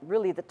until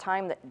really the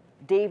time that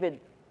David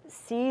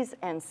sees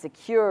and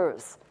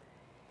secures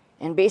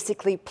and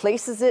basically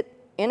places it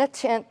in a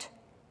tent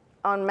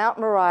on Mount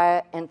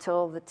Moriah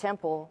until the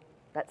temple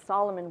that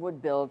Solomon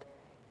would build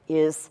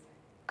is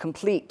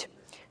complete.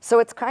 So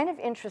it's kind of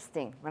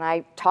interesting when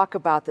I talk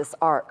about this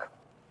ark.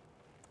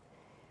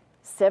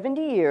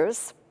 70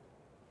 years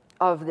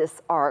of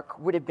this ark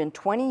would have been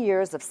 20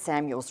 years of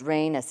Samuel's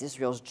reign as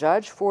Israel's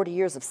judge, 40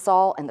 years of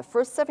Saul, and the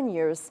first 7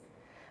 years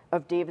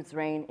of David's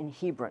reign in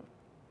Hebron.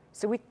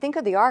 So we think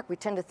of the ark, we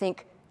tend to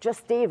think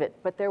just David,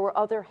 but there were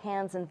other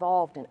hands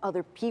involved and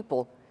other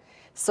people.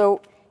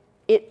 So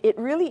it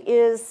really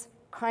is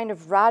kind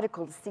of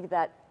radical to see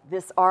that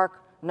this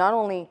ark, not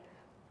only,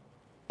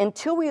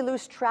 until we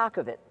lose track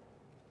of it,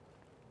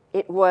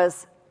 it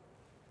was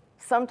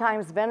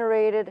sometimes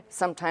venerated,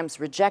 sometimes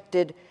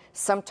rejected,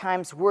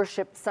 sometimes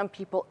worshipped. Some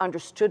people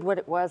understood what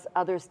it was,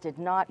 others did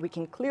not. We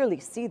can clearly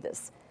see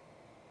this.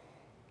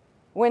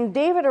 When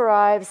David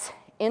arrives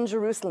in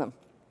Jerusalem,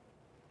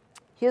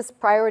 his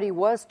priority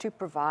was to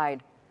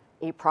provide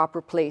a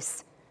proper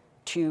place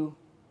to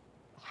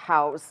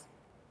house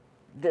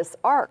this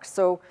ark.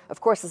 So, of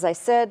course, as I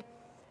said,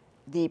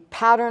 the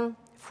pattern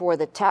for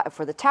the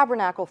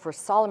tabernacle for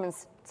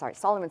Solomon's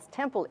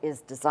temple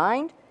is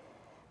designed.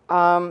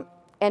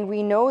 And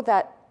we know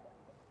that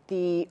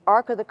the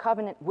Ark of the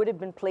Covenant would have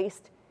been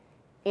placed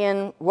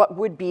in what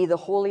would be the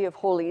Holy of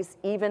Holies,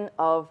 even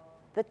of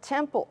the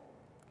temple.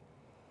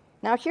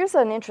 Now, here's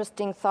an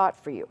interesting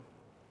thought for you.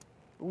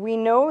 We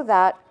know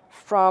that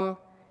from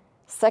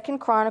 2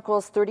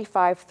 Chronicles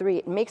 35:3,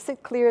 it makes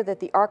it clear that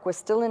the ark was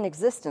still in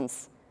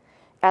existence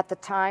at the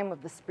time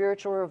of the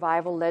spiritual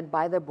revival led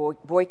by the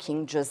boy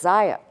king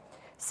Josiah.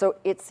 So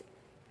it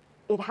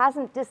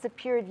hasn't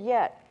disappeared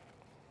yet.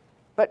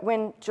 But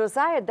when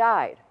Josiah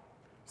died,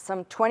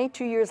 some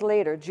 22 years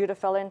later, Judah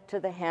fell into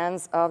the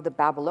hands of the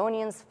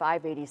Babylonians,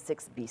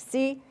 586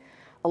 BC.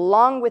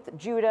 Along with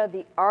Judah,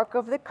 the Ark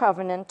of the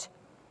Covenant,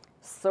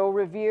 so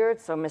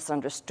revered, so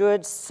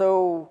misunderstood,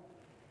 so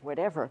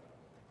whatever,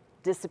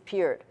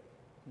 disappeared,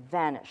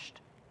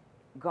 vanished,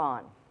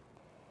 gone.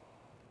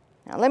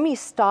 Now let me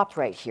stop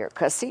right here,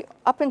 because see,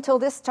 up until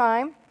this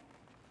time,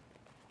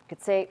 you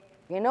could say,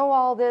 you know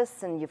all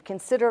this, and you've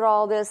considered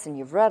all this, and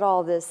you've read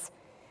all this,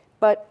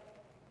 but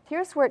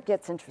here's where it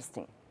gets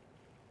interesting.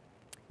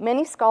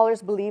 Many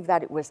scholars believe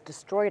that it was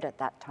destroyed at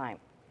that time.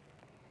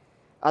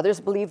 Others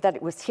believe that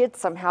it was hid.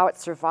 Somehow it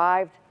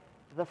survived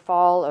the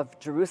fall of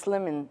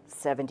Jerusalem in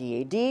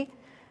 70 AD.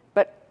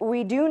 But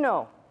we do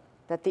know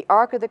that the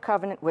Ark of the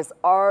Covenant was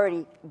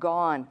already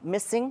gone,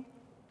 missing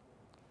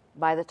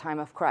by the time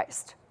of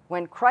Christ.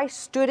 When Christ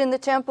stood in the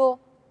temple,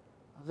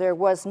 there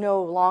was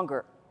no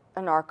longer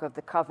an Ark of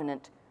the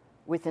Covenant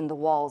within the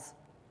walls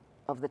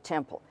of the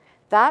temple.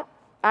 That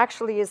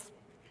actually is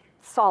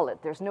solid.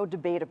 There's no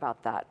debate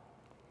about that.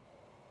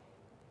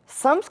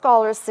 Some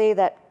scholars say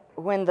that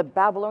when the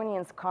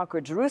Babylonians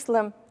conquered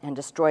Jerusalem and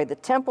destroyed the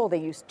temple, they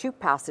used two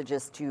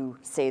passages to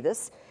say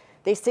this.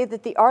 They say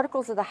that the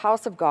articles of the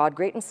house of God,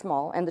 great and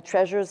small, and the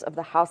treasures of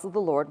the house of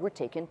the Lord were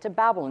taken to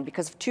Babylon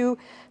because of two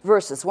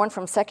verses, one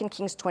from 2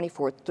 Kings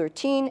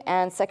 24:13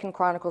 and 2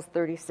 Chronicles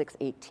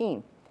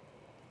 36:18.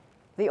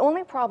 The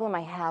only problem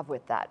I have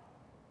with that,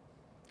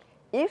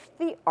 if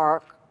the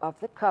Ark of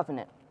the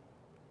Covenant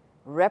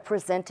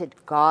represented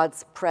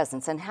God's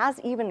presence and has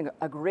even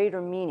a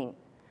greater meaning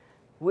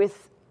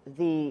with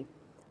the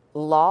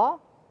law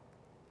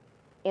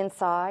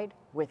inside,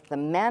 with the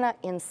manna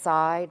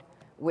inside,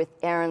 with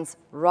Aaron's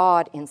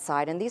rod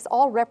inside, and these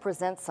all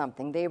represent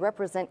something. They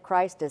represent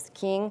Christ as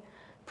king,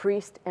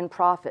 priest, and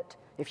prophet.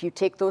 If you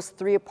take those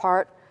three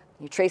apart,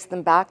 you trace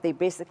them back, they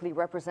basically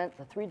represent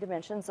the three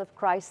dimensions of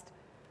Christ's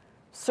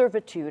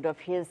servitude, of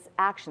his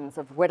actions,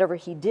 of whatever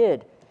he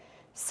did.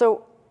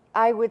 So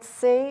I would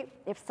say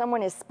if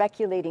someone is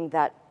speculating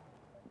that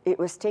it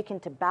was taken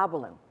to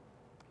Babylon,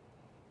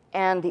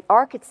 and the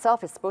ark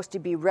itself is supposed to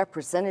be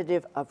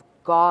representative of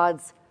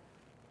God's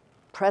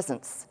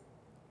presence,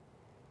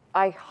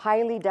 I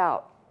highly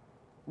doubt,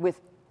 and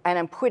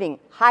I'm putting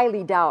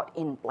highly doubt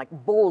in like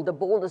bold, the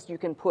boldest you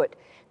can put,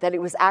 that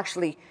it was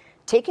actually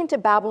taken to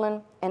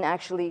Babylon and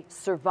actually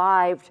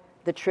survived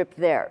the trip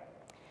there.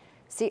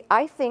 See,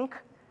 I think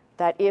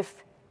that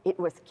if it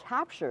was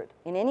captured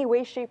in any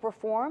way, shape, or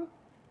form,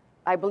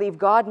 I believe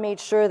God made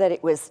sure that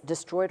it was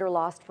destroyed or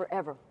lost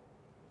forever.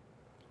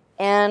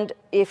 And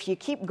if you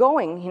keep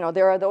going,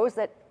 there are those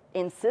that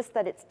insist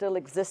that it still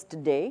exists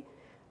today.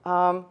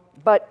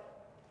 But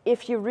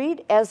if you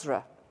read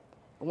Ezra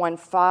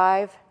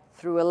 1:5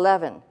 through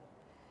 11,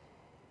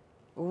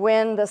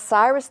 when the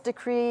Cyrus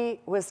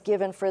decree was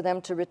given for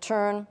them to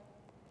return,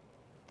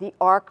 the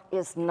ark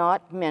is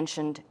not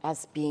mentioned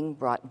as being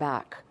brought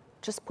back.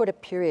 Just put a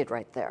period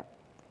right there.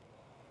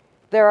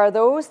 There are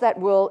those that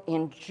will,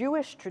 in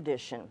Jewish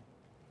tradition,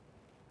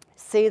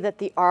 say that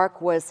the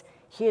ark was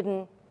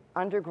hidden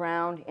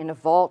underground in a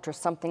vault or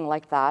something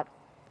like that.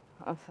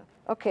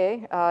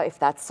 Okay, if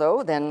that's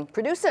so, then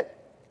produce it.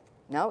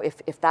 No,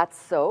 if that's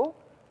so,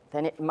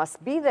 then it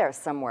must be there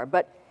somewhere.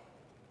 But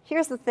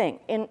here's the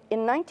thing. In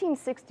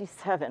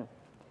 1967,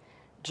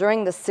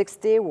 during the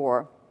Six-Day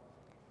War,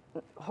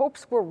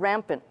 hopes were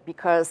rampant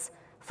because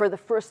for the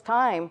first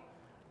time,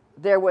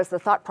 there was the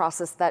thought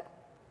process that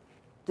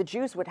the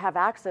Jews would have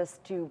access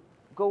to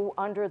go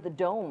under the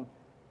dome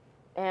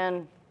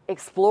and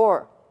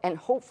explore, and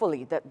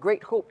hopefully, that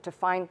great hope to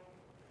find,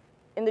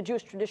 in the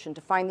Jewish tradition,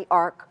 to find the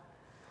Ark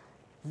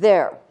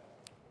there.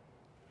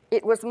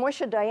 It was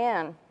Moshe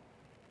Dayan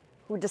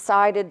who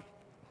decided,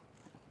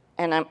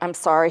 and I'm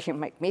sorry, you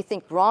may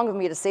think wrong of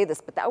me to say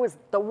this, but that was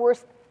the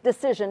worst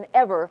decision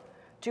ever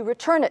to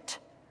return it.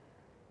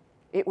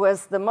 It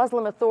was the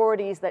Muslim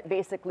authorities that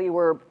basically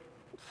were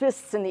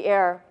fists in the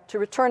air to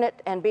return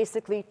it and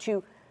basically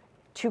to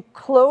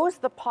close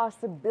the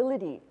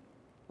possibility,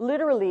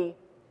 literally,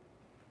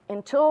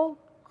 until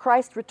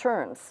Christ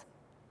returns,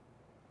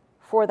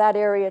 for that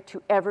area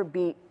to ever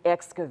be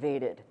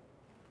excavated.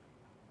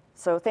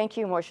 So thank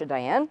you, Moshe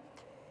Dayan.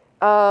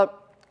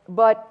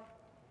 But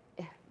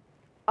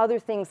other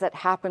things that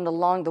happened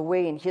along the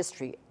way in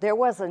history. There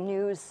was a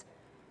news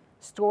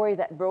story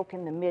that broke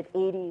in the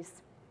mid-'80s.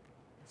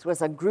 This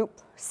was a group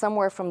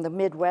somewhere from the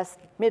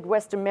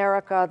Midwest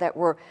America that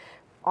were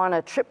on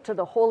a trip to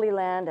the Holy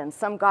Land, and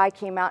some guy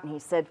came out and he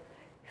said,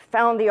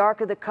 found the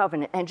Ark of the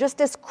Covenant. And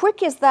just as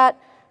quick as that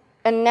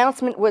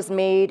announcement was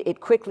made, it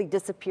quickly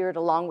disappeared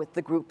along with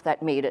the group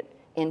that made it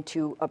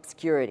into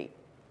obscurity.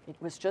 It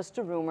was just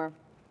a rumor.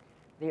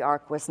 The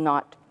Ark was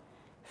not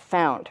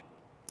found.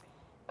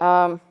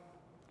 There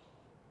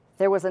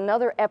was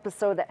another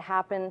episode that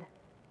happened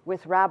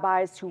with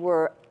rabbis who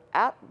were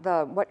at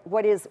the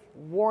what is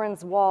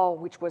Warren's Wall,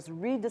 which was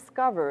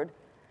rediscovered,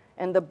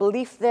 and the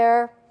belief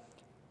there,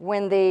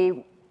 when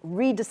they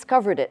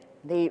rediscovered it,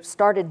 they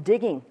started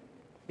digging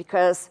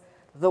because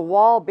the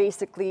wall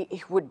basically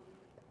would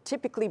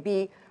typically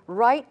be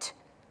right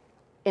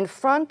in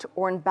front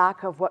or in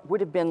back of what would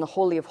have been the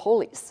Holy of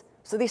Holies.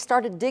 So they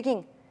started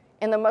digging,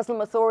 and the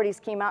Muslim authorities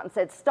came out and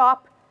said,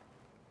 stop,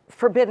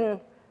 forbidden,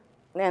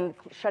 and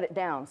shut it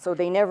down. So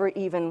they never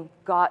even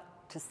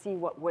got to see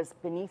what was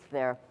beneath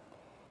there.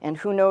 And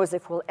who knows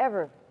if we'll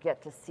ever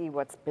get to see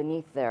what's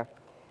beneath there.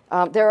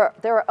 There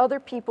are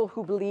other people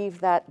who believe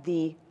that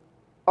the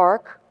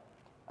Ark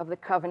of the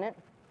Covenant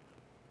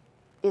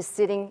is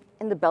sitting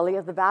in the belly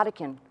of the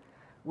Vatican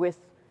with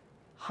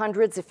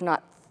hundreds, if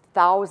not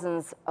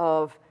thousands,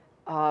 of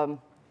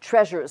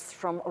treasures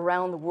from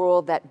around the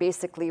world that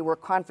basically were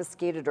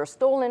confiscated or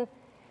stolen,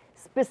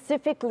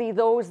 specifically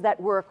those that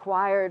were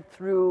acquired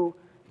through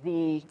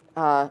the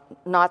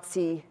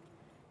Nazi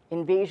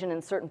invasion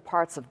in certain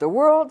parts of the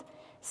world.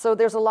 So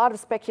there's a lot of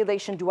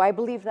speculation. Do I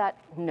believe that?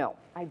 No,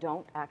 I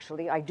don't,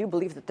 actually. I do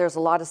believe that there's a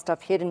lot of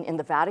stuff hidden in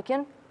the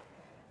Vatican,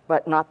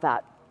 but not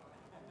that.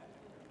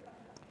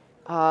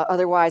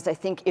 Otherwise, I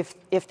think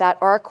if that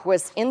Ark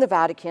was in the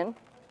Vatican,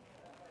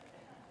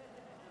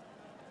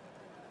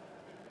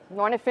 you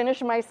want to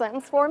finish my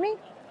sentence for me?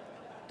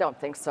 Don't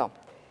think so.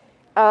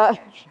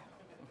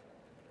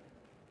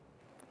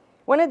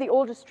 One of the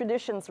oldest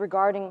traditions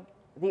regarding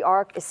the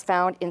Ark is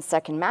found in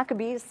 2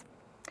 Maccabees,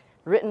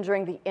 written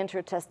during the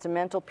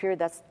intertestamental period.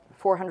 That's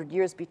 400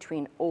 years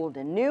between Old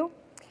and New.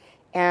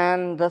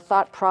 And the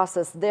thought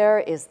process there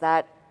is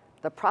that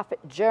the prophet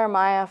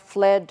Jeremiah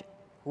fled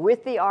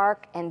with the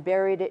Ark and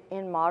buried it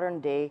in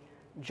modern-day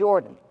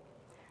Jordan.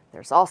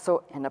 There's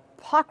also an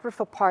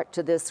apocryphal part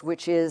to this,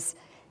 which is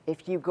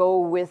if you go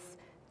with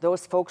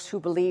those folks who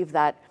believe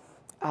that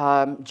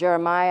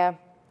Jeremiah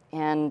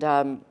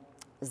and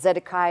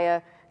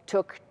Zedekiah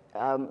took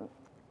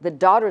the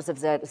daughters of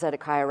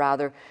Zedekiah,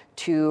 rather,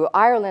 to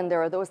Ireland,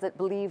 there are those that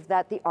believe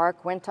that the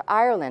Ark went to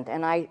Ireland.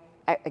 And I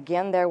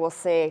again, there will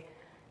say,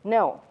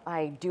 no,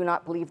 I do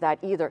not believe that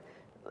either.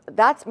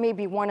 That's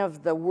maybe one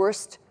of the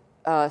worst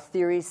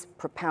theories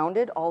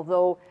propounded,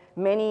 although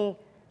many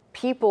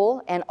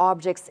people and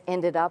objects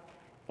ended up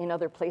in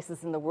other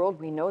places in the world.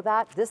 We know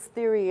that. This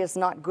theory is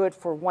not good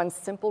for one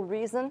simple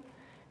reason,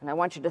 and I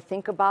want you to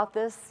think about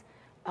this.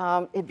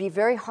 It'd be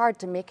very hard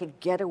to make a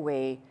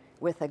getaway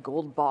with a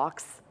gold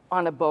box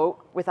on a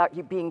boat without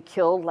you being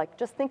killed. Like,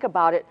 just think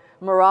about it,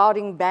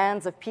 marauding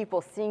bands of people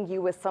seeing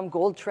you with some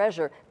gold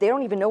treasure. They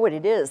don't even know what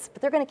it is,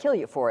 but they're going to kill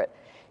you for it.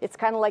 It's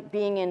kind of like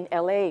being in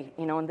LA,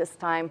 and this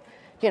time,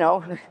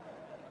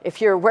 if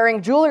you're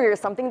wearing jewelry or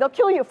something, they'll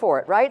kill you for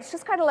it, right? It's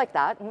just kind of like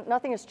that.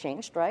 Nothing has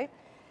changed, right?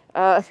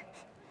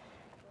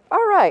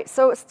 All right,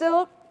 so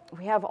still,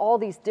 we have all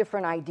these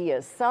different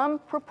ideas. Some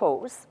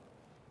propose,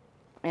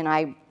 and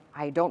I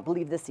don't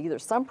believe this either,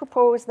 some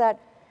propose that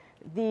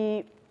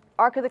the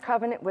Ark of the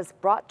Covenant was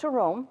brought to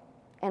Rome.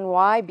 And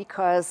why?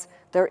 Because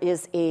there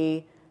is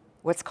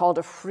what's called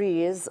a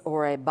frieze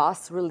or a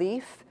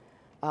bas-relief.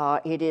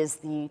 It is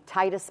the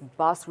Titus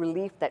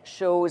bas-relief that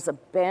shows a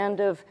band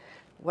of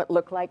what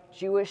look like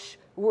Jewish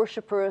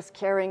worshipers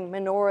carrying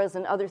menorahs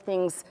and other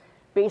things,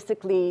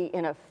 basically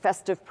in a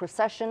festive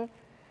procession.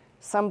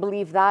 Some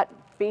believe that,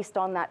 based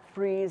on that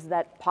frieze,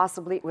 that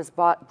possibly it was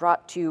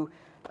brought to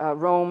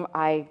Rome.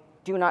 I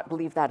do not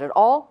believe that at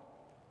all.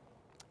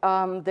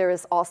 There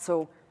is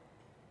also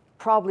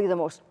probably the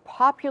most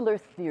popular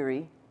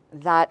theory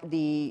that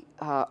the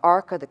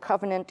Ark of the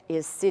Covenant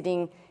is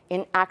sitting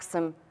in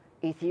Axum,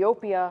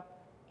 Ethiopia,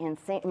 in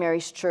St.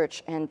 Mary's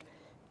Church. And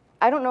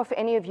I don't know if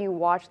any of you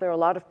watch, there are a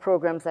lot of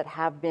programs that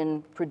have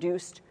been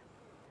produced.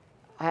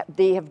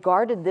 They have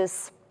guarded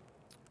this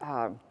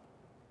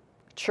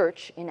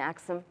church in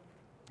Axum.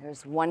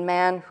 There's one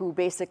man who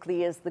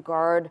basically is the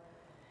guard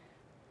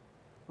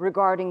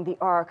regarding the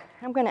Ark.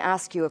 I'm going to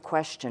ask you a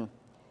question.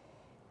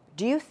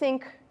 Do you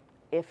think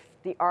if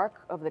the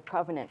Ark of the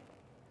Covenant,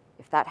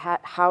 if that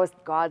housed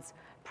God's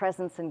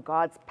presence and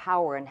God's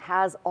power and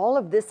has all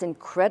of this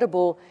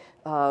incredible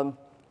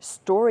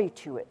story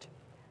to it,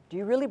 do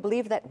you really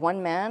believe that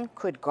one man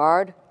could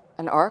guard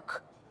an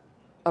Ark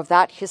of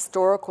that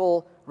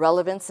historical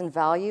relevance and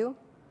value?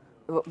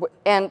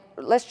 And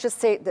let's just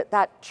say that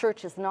that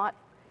church is not,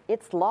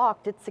 it's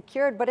locked, it's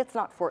secured, but it's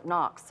not Fort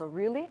Knox. So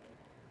really?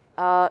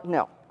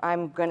 No,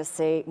 I'm going to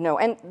say no.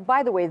 And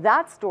by the way,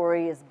 that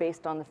story is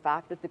based on the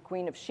fact that the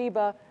Queen of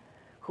Sheba,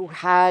 who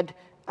had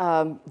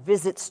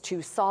visits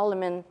to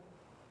Solomon,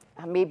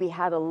 maybe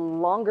had a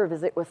longer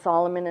visit with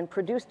Solomon and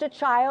produced a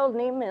child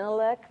named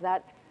Menelik,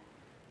 that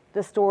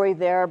the story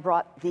there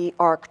brought the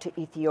Ark to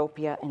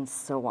Ethiopia and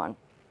so on.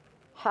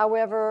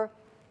 However,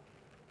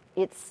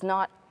 it's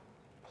not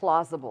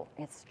plausible.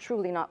 It's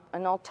truly not,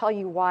 and I'll tell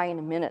you why in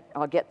a minute.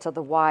 I'll get to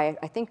the why.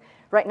 I think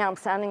right now I'm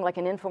sounding like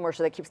an infomercial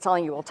that keeps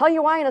telling you, I'll tell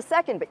you why in a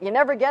second, but you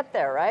never get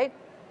there, right?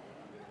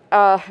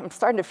 I'm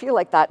starting to feel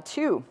like that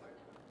too.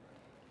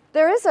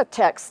 There is a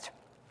text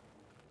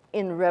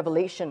in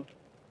Revelation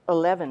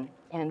 11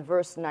 and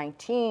verse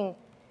 19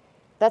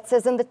 that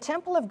says, "And the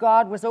temple of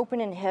God was open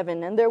in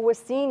heaven, and there was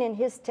seen in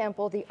his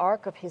temple the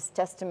ark of his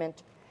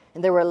testament,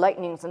 and there were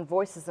lightnings and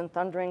voices and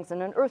thunderings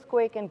and an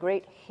earthquake and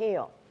great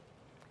hail."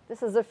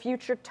 This is a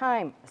future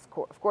time,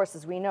 of course,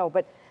 as we know.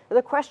 But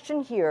the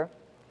question here,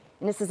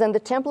 and it says, "And the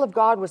temple of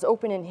God was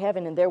open in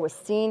heaven, and there was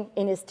seen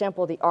in his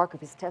temple the ark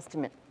of his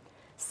testament."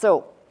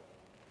 So,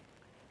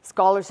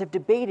 scholars have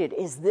debated,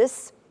 is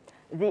this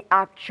the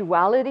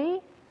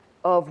actuality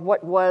of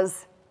what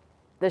was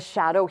the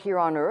shadow here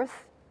on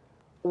earth,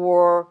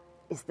 or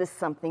is this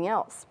something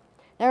else?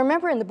 Now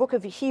remember, in the book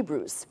of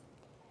Hebrews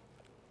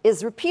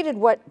is repeated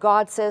what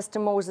God says to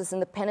Moses in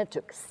the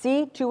Pentateuch: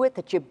 "See to it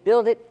that you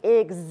build it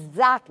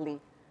exactly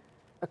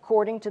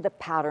according to the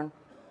pattern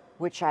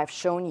which I've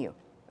shown you."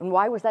 And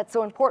why was that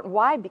so important?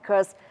 Why?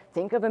 Because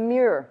think of a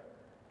mirror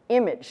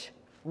image.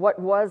 What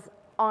was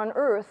on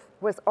earth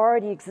was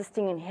already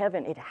existing in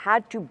heaven. It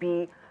had to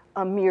be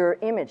a mirror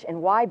image.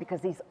 And why?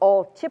 Because these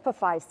all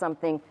typify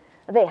something.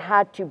 They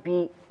had to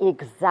be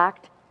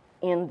exact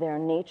in their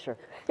nature.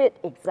 Fit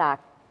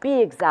exact,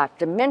 be exact,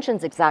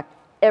 dimensions exact,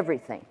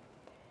 everything.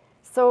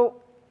 So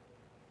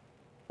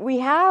we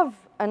have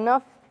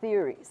enough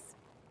theories.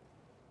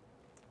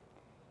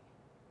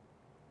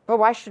 But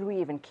why should we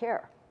even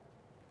care?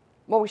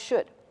 Well, we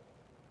should.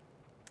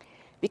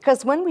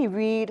 Because when we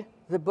read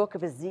the book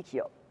of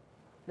Ezekiel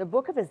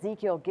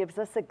gives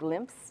us a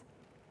glimpse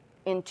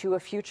into a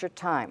future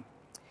time.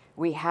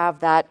 We have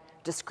that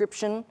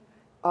description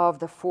of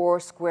the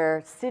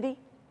four-square city.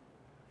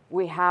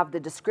 We have the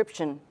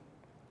description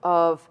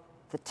of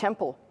the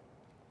temple,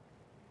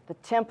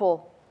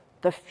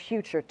 the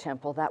future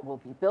temple that will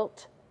be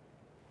built.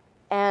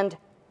 And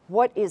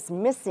what is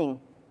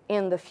missing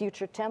in the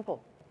future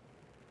temple?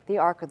 The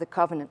Ark of the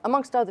Covenant.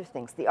 Amongst other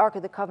things, the Ark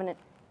of the Covenant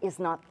is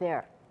not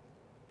there.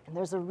 And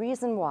there's a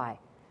reason why.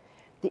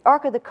 The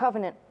Ark of the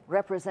Covenant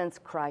represents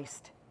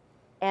Christ.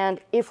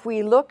 And if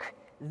we look,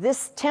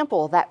 this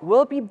temple that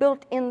will be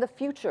built in the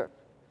future,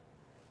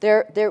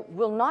 there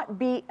will not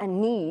be a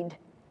need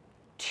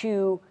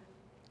to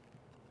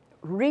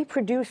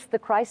reproduce the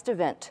Christ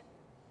event.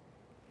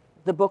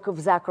 The book of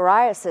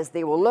Zechariah says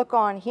they will look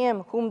on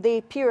him whom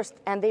they pierced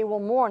and they will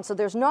mourn. So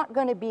there's not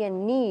going to be a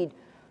need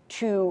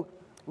to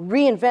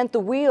reinvent the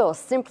wheel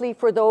simply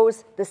for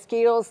the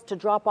scales to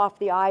drop off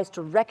the eyes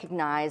to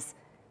recognize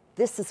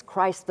this is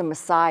Christ the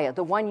Messiah,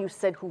 the one you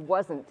said who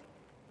wasn't,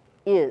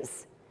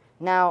 is.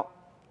 Now,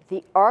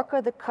 the Ark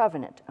of the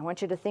Covenant, I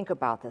want you to think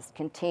about this,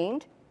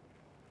 contained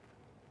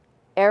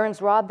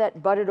Aaron's rod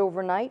that budded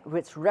overnight,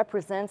 which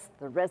represents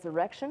the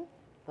resurrection,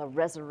 the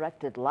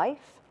resurrected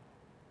life,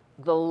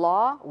 the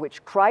law,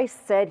 which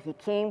Christ said he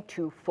came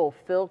to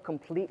fulfill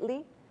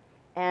completely.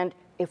 And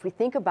if we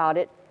think about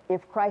it,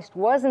 if Christ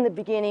was in the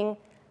beginning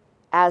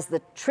as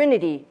the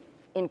Trinity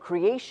in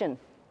creation,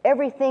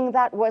 everything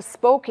that was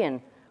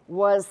spoken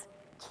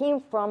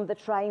came from the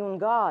triune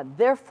God.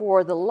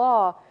 Therefore, the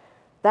law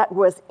that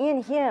was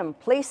in him,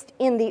 placed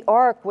in the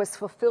ark, was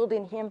fulfilled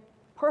in him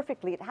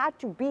perfectly. It had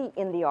to be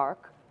in the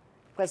ark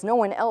because no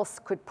one else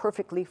could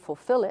perfectly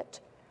fulfill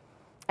it.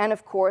 And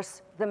of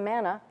course, the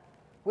manna,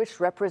 which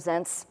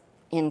represents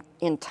in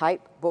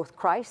type both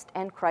Christ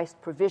and Christ's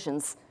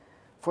provisions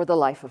for the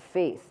life of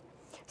faith.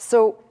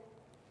 So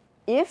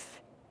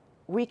if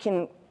we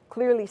can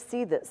clearly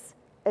see this,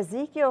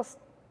 Ezekiel's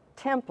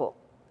temple,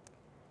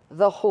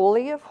 the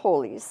Holy of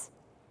Holies,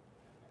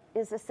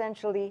 is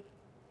essentially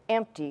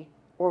empty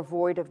or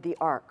void of the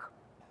ark.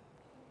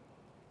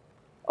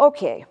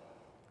 Okay,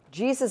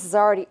 Jesus has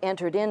already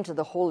entered into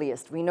the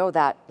holiest. We know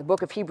that. The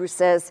book of Hebrews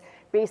says,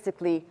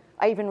 basically,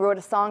 I even wrote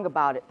a song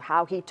about it,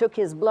 how he took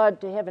his blood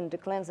to heaven to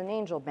cleanse an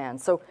angel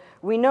band. So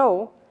we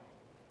know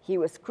he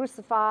was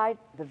crucified,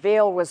 the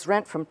veil was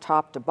rent from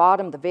top to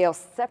bottom, the veil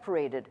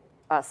separated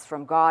us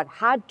from God,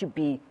 had to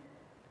be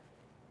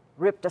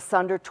ripped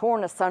asunder,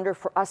 torn asunder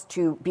for us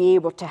to be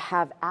able to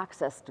have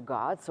access to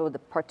God. So the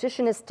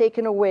partition is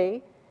taken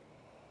away.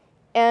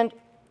 And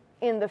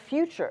in the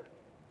future,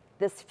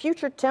 this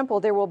future temple,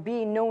 there will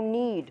be no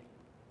need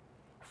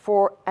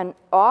for an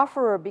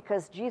offerer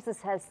because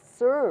Jesus has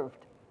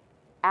served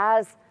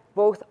as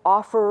both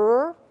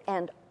offerer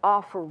and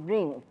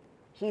offering.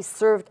 He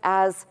served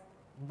as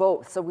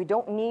both. So we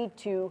don't need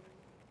to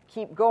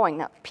keep going.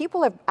 Now,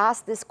 people have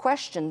asked this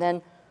question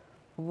then,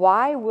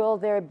 why will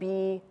there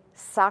be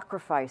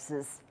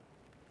sacrifices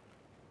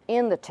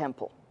in the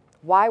temple?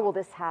 Why will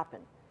this happen?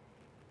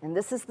 And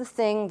this is the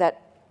thing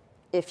that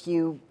if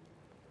you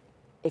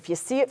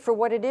see it for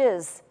what it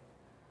is,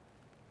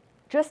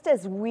 just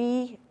as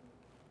we,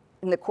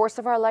 in the course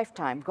of our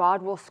lifetime,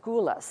 God will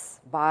school us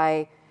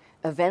by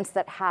events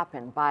that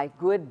happen, by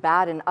good,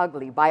 bad, and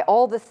ugly, by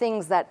all the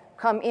things that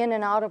come in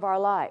and out of our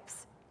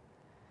lives.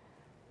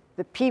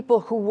 The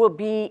people who will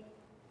be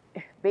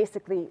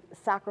basically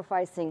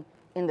sacrificing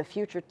in the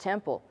future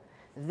temple,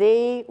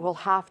 they will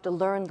have to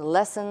learn the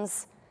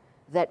lessons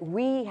that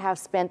we have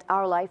spent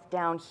our life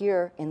down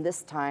here in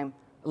this time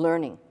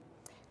learning.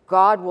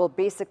 God will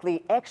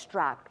basically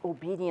extract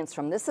obedience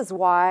from. This is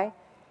why,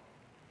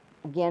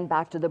 again,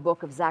 back to the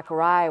book of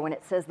Zechariah, when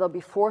it says they'll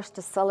be forced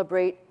to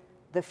celebrate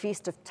the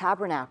Feast of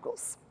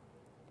Tabernacles.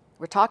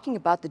 We're talking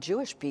about the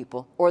Jewish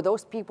people, or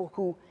those people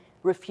who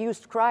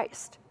refused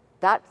Christ.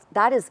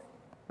 That is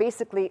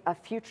basically a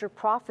future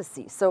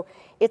prophecy. So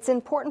it's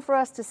important for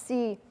us to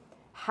see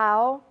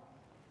how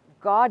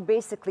God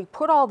basically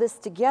put all this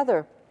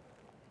together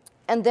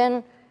and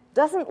then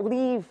doesn't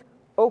leave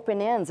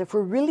open ends. If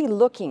we're really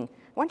looking,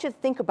 I want you to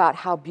think about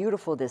how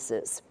beautiful this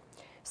is.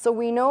 So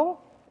we know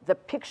the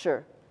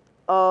picture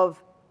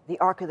of the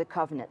Ark of the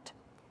Covenant,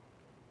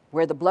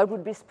 where the blood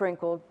would be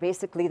sprinkled,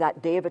 basically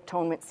that Day of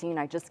Atonement scene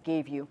I just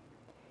gave you,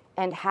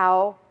 and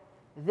how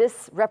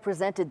this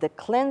represented the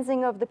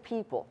cleansing of the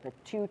people, the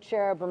two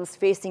cherubims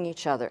facing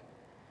each other.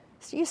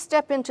 So you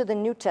step into the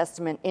New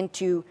Testament,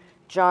 into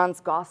John's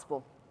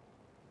Gospel,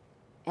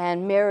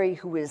 and Mary,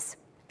 who is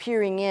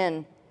peering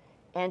in,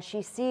 and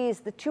she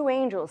sees the two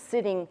angels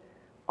sitting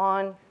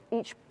on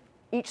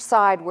each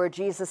side where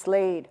Jesus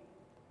laid.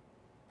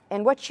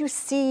 And what you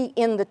see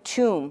in the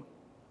tomb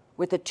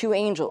with the two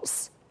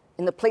angels,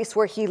 in the place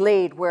where he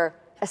laid, where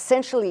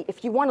essentially,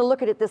 if you want to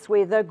look at it this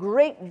way, the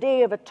great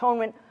Day of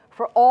Atonement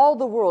for all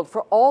the world,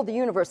 for all the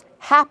universe,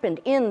 happened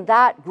in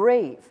that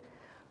grave.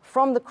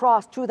 From the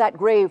cross to that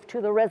grave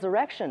to the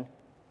resurrection.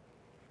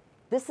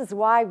 This is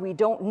why we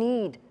don't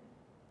need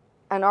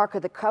an Ark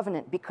of the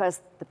Covenant,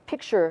 because the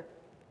picture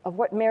of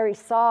what Mary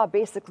saw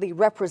basically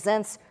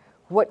represents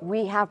what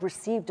we have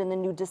received in the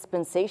new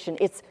dispensation.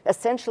 It's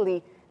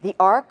essentially the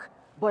Ark,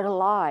 but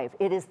alive.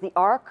 It is the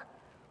Ark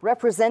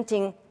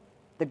representing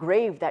the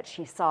grave that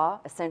she saw,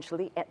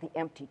 essentially, at the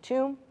empty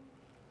tomb.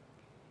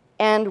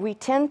 And we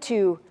tend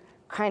to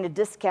kind of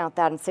discount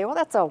that and say, well,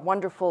 that's a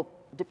wonderful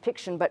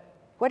depiction, but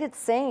what it's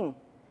saying,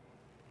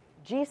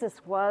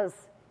 Jesus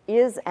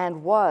is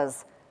and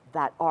was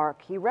that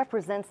ark. He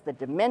represents the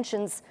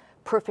dimensions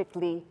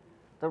perfectly,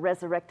 the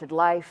resurrected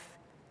life,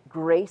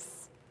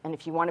 grace, and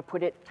if you want to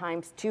put it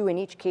 ×2, in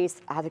each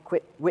case,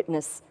 adequate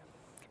witness.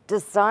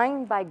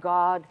 Designed by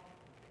God,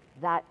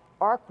 that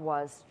ark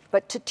was,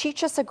 but to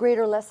teach us a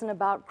greater lesson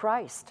about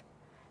Christ,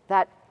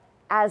 that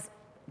as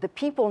the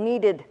people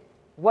needed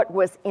what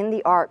was in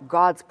the ark,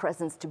 God's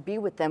presence, to be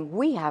with them,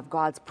 we have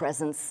God's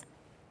presence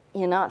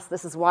in us.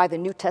 This is why the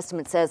New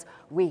Testament says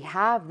we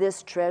have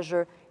this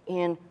treasure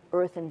in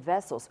earthen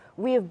vessels.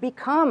 We have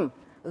become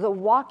the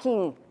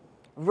walking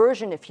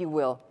version, if you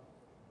will,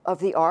 of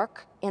the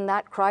ark, in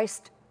that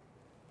Christ,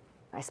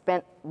 I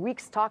spent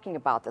weeks talking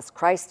about this,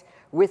 Christ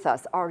with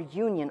us, our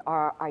union,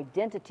 our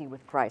identity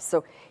with Christ.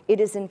 So it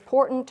is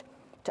important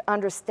to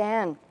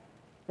understand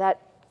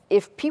that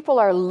if people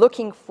are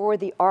looking for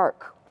the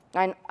ark,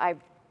 and I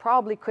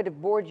probably could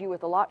have bored you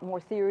with a lot more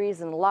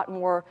theories and a lot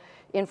more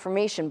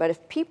information, but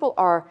if people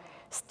are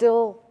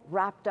still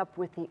wrapped up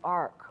with the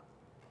ark,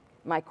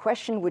 my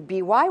question would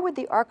be, why would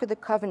the Ark of the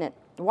Covenant,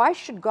 why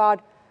should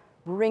God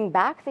bring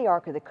back the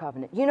Ark of the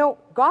Covenant? You know,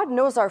 God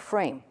knows our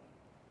frame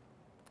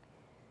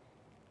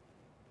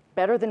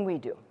better than we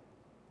do.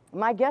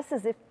 My guess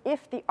is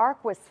if the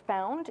ark was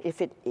found,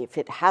 if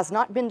it has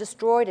not been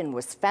destroyed and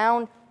was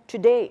found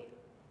today,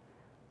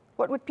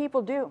 what would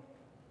people do?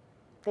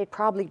 They'd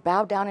probably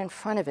bow down in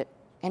front of it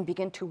and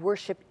begin to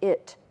worship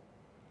it.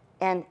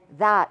 And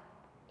that,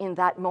 in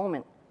that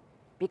moment,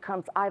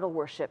 becomes idol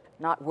worship,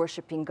 not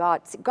worshiping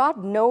God. See,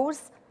 God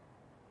knows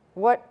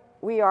what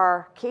we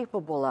are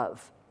capable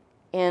of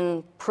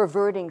in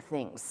perverting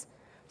things.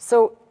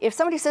 So if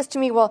somebody says to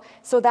me, well,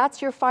 so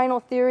that's your final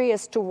theory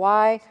as to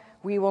why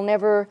we will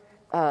never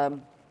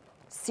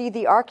see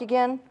the ark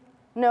again?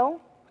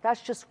 No,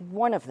 that's just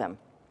one of them.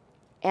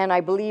 And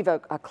I believe a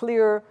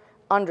clear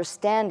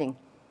understanding.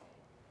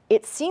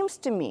 It seems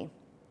to me,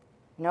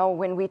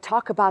 when we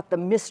talk about the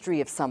mystery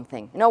of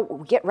something,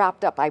 we get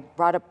wrapped up. I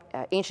brought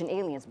up ancient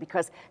aliens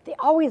because they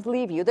always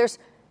leave you. There's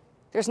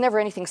never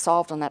anything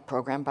solved on that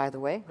program, by the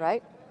way,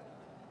 right?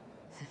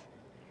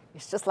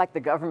 It's just like the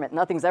government.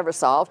 Nothing's ever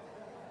solved.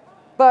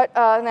 But,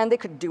 and they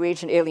could do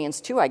ancient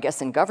aliens too, I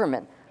guess, in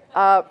government.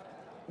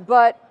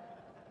 But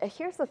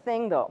here's the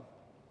thing, though.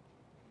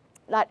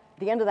 At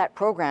the end of that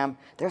program,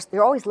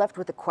 they're always left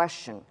with a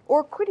question.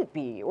 Or could it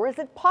be? Or is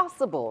it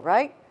possible,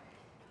 right?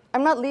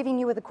 I'm not leaving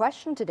you with a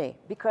question today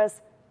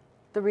because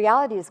the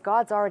reality is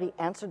God's already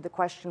answered the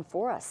question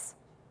for us.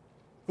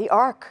 The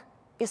ark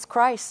is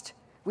Christ.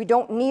 We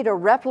don't need a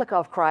replica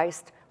of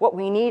Christ. What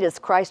we need is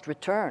Christ's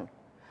return.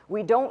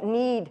 We don't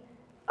need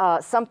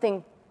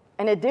something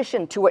in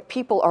addition to what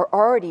people are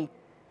already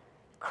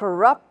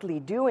corruptly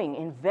doing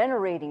in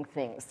venerating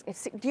things.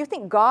 Do you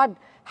think God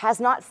has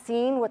not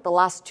seen what the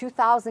last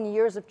 2,000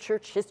 years of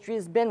church history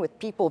has been with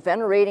people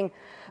venerating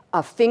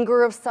a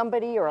finger of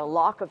somebody or a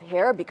lock of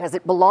hair because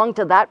it belonged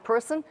to that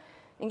person?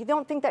 And you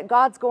don't think that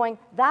God's going,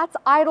 that's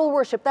idol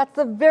worship. That's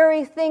the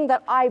very thing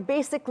that I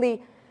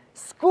basically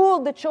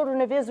schooled the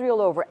children of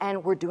Israel over,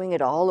 and we're doing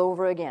it all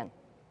over again.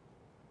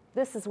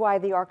 This is why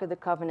the Ark of the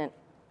Covenant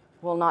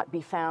will not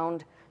be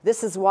found.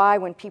 This is why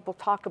when people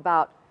talk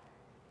about,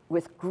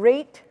 with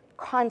great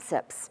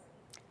concepts,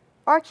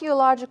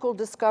 archaeological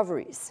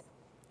discoveries,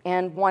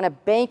 and want to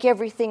bank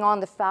everything on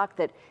the fact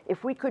that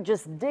if we could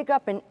just dig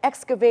up and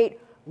excavate,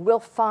 we'll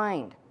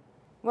find.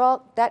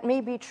 Well, that may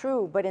be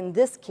true, but in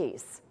this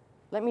case,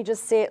 let me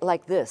just say it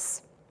like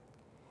this.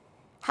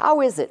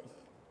 How is it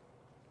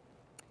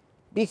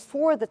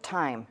before the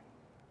time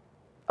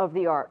of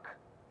the ark,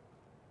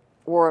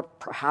 or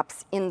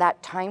perhaps in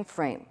that time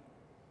frame?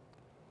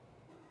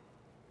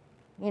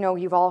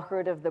 You've all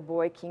heard of the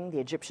boy king, the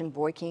Egyptian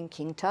boy king,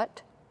 King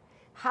Tut.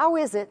 How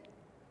is it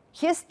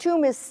his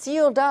tomb is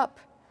sealed up,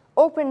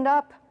 opened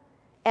up,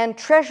 and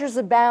treasures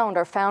abound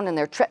are found in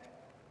there,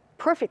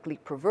 perfectly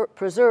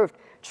preserved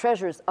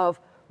treasures of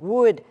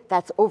wood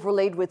that's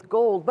overlaid with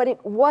gold, but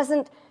it was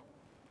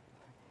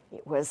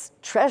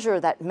treasure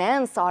that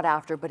man sought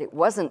after, but it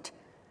wasn't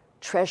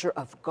treasure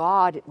of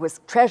God. It was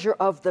treasure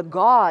of the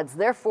gods.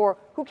 Therefore,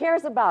 who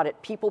cares about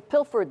it? People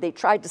pilfered. They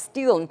tried to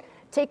steal and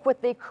take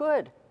what they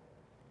could.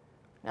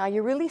 Now,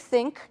 you really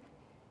think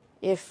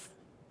if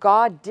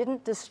God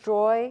didn't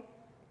destroy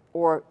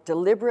or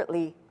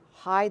deliberately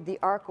hide the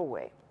ark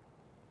away,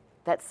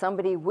 that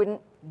somebody wouldn't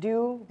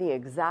do the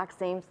exact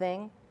same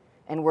thing,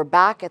 and we're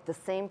back at the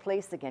same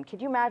place again? Could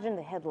you imagine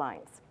the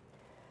headlines?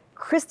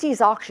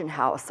 Christie's auction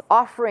house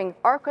offering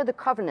Ark of the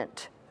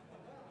Covenant.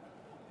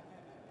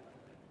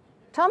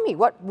 Tell me,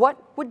 what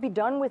would be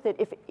done with it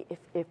if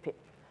it,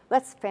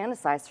 let's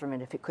fantasize for a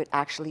minute, if it could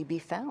actually be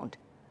found?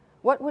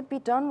 What would be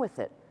done with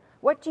it?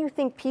 What do you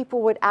think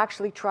people would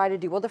actually try to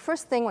do? Well, the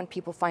first thing when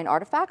people find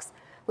artifacts,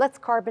 let's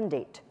carbon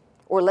date,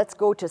 or let's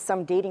go to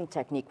some dating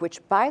technique,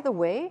 which, by the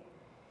way,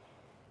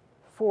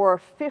 for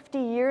 50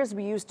 years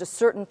we used a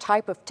certain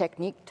type of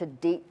technique to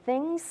date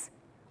things,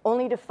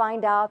 only to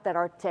find out that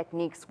our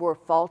techniques were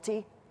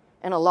faulty,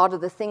 and a lot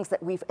of the things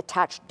that we've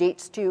attached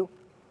dates to,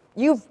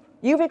 you've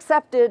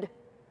accepted,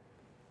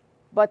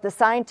 but the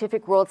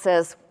scientific world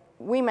says,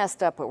 we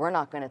messed up, but we're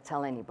not going to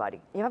tell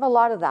anybody. You have a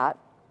lot of that.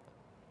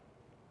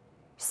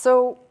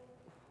 So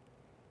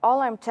all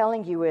I'm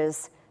telling you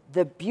is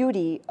the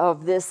beauty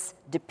of this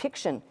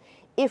depiction.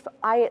 If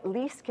I at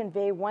least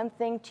convey one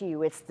thing to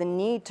you, it's the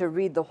need to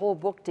read the whole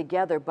book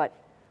together, but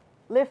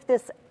lift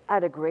this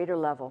at a greater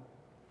level.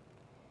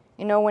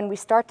 When we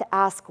start to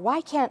ask,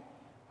 why can't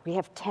we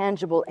have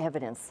tangible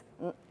evidence?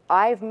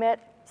 I've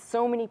met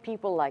so many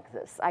people like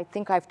this. I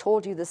think I've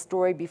told you this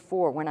story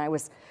before when I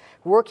was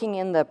working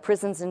in the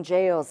prisons and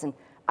jails, and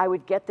I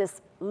would get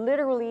this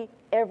literally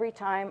every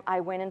time I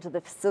went into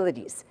the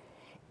facilities.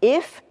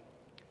 If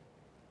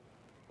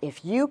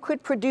you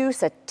could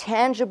produce a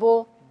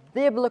tangible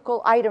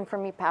biblical item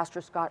from me,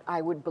 Pastor Scott,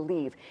 I would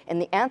believe.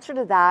 And the answer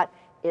to that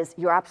is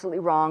you're absolutely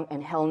wrong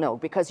and hell no,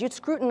 because you'd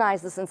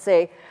scrutinize this and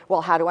say,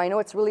 well, how do I know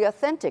it's really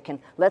authentic? And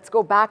let's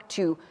go back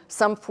to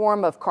some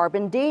form of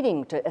carbon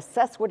dating to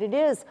assess what it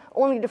is,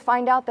 only to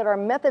find out that our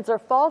methods are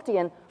faulty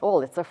and,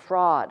 oh, it's a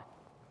fraud.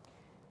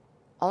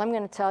 All I'm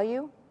going to tell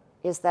you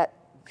is that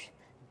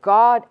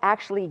God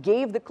actually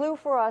gave the clue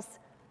for us.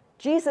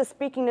 Jesus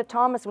speaking to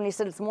Thomas when he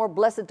said it's more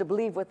blessed to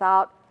believe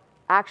without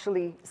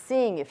actually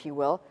seeing, if you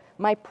will.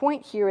 My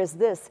point here is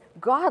this.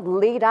 God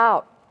laid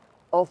out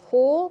a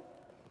whole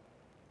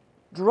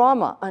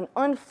drama, an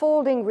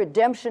unfolding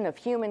redemption of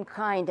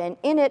humankind, and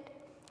in it,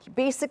 he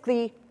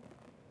basically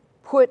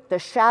put the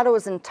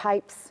shadows and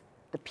types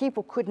the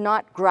people could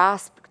not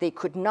grasp, they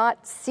could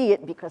not see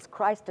it because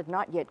Christ had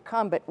not yet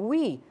come, but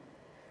we,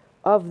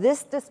 of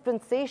this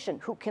dispensation,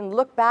 who can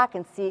look back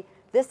and see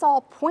this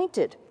all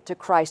pointed to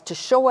Christ to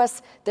show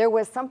us there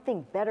was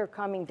something better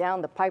coming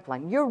down the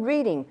pipeline. You're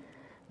reading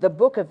the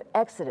book of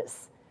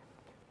Exodus.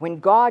 when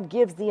God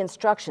gives the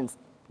instructions,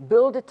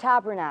 build a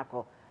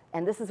tabernacle,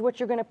 and this is what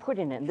you're going to put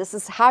in it, and this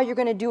is how you're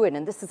going to do it,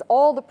 and this is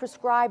all the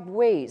prescribed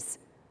ways.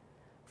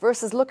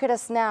 Versus look at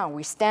us now.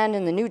 We stand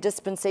in the new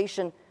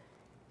dispensation,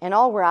 and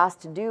all we're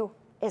asked to do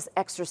is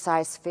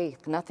exercise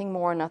faith, nothing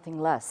more, nothing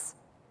less.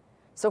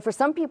 So for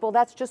some people,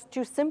 that's just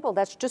too simple.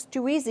 That's just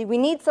too easy. We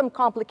need some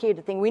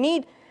complicated thing. We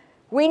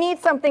need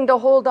something to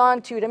hold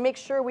on to make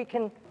sure we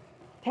can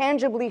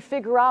tangibly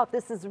figure out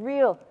this is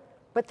real.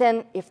 But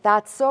then if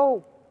that's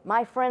so,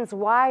 my friends,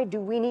 why do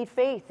we need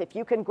faith? If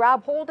you can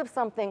grab hold of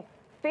something,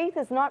 faith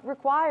is not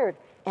required.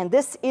 And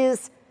this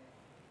is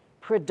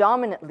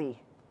predominantly,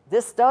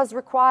 this does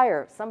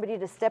require somebody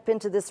to step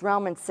into this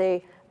realm and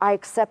say, I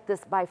accept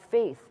this by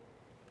faith.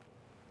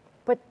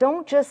 But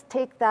don't just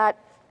take that,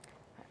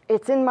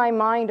 it's in my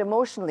mind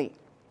emotionally.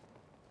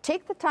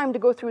 Take the time to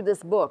go through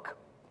this book,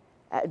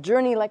 a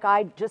journey like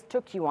I just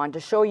took you on, to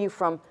show you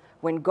from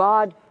when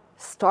God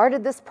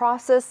started this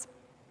process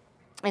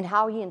and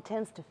how he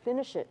intends to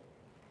finish it.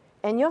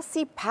 And you'll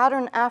see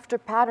pattern after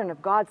pattern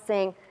of God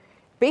saying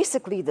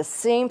basically the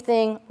same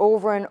thing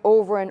over and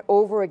over and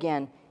over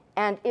again.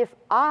 And if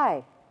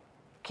I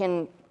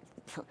can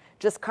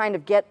just kind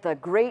of get the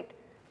great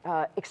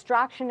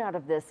extraction out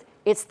of this,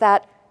 it's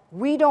that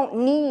we don't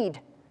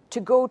need to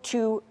go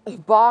to a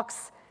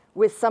box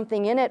with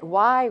something in it.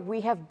 Why?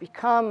 We have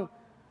become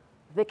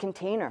the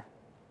container.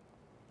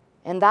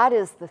 And that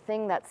is the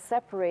thing that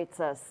separates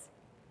us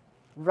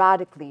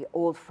radically,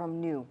 old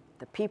from new.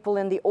 The people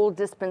in the old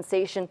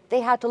dispensation,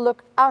 they had to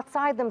look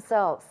outside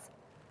themselves.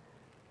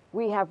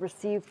 We have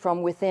received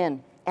from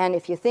within. And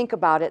if you think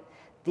about it,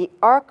 the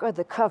Ark of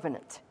the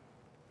Covenant,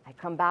 I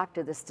come back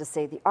to this to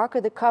say, the Ark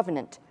of the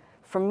Covenant,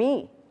 for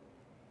me,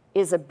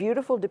 is a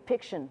beautiful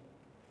depiction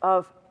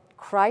of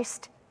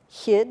Christ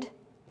hid,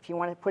 if you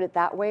want to put it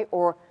that way,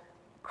 or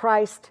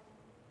Christ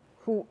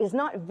who is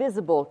not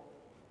visible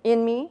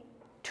in me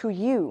to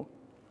you,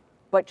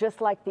 but just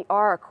like the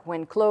ark,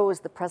 when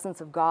closed, the presence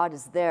of God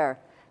is there.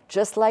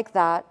 Just like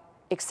that,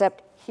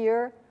 except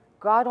here,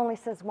 God only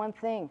says one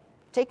thing.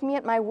 Take me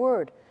at my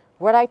word.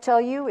 What I tell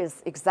you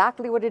is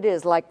exactly what it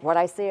is, like what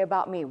I say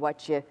about me.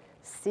 What you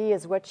see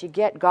is what you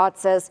get. God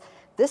says,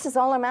 this is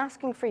all I'm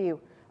asking for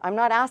you. I'm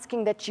not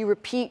asking that you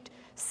repeat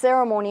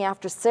ceremony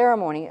after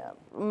ceremony.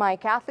 My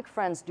Catholic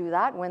friends do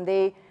that when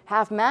they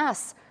have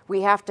Mass.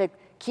 We have to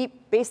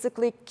keep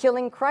basically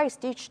killing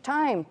Christ each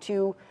time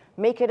to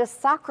make it a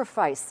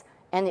sacrifice,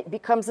 and it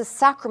becomes a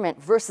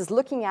sacrament versus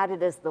looking at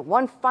it as the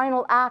one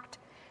final act.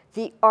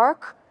 The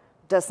ark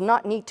does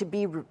not need to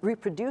be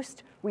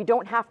reproduced. We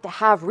don't have to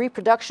have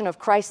reproduction of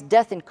Christ's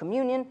death in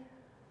communion.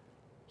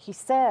 He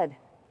said,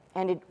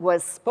 and it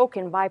was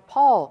spoken by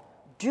Paul,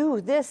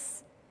 do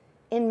this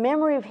in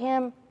memory of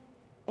him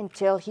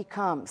until he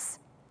comes.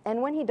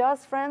 And when he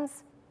does,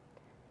 friends,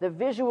 the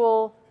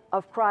visual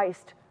of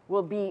Christ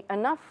will be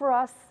enough for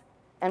us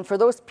and for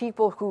those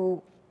people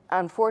who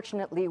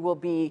unfortunately will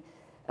be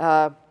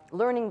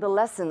learning the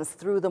lessons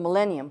through the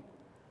millennium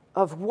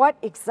of what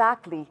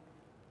exactly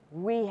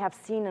we have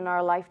seen in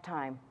our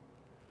lifetime.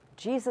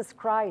 Jesus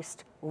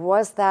Christ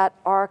was that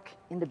ark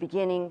in the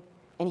beginning,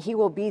 and he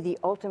will be the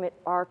ultimate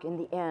ark in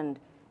the end,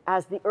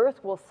 as the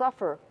earth will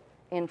suffer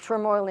in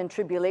turmoil and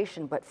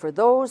tribulation. But for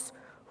those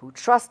who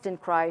trust in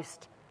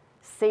Christ,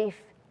 safe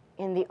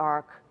in the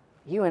ark,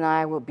 you and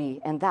I will be,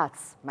 and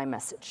that's my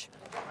message.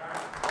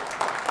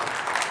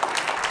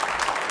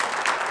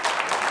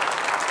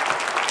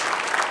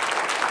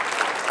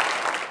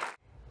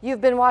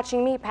 You've been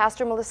watching me,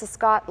 Pastor Melissa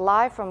Scott,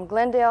 live from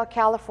Glendale,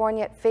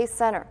 California at Faith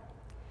Center.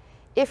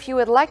 If you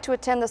would like to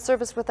attend the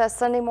service with us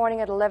Sunday morning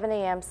at 11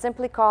 a.m.,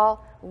 simply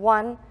call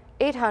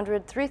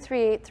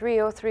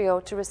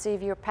 1-800-338-3030 to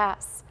receive your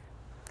pass.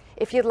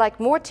 If you'd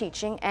like more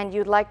teaching and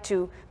you'd like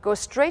to go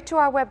straight to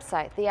our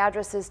website, the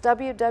address is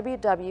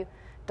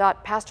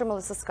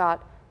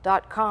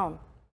www.pastormelissascott.com.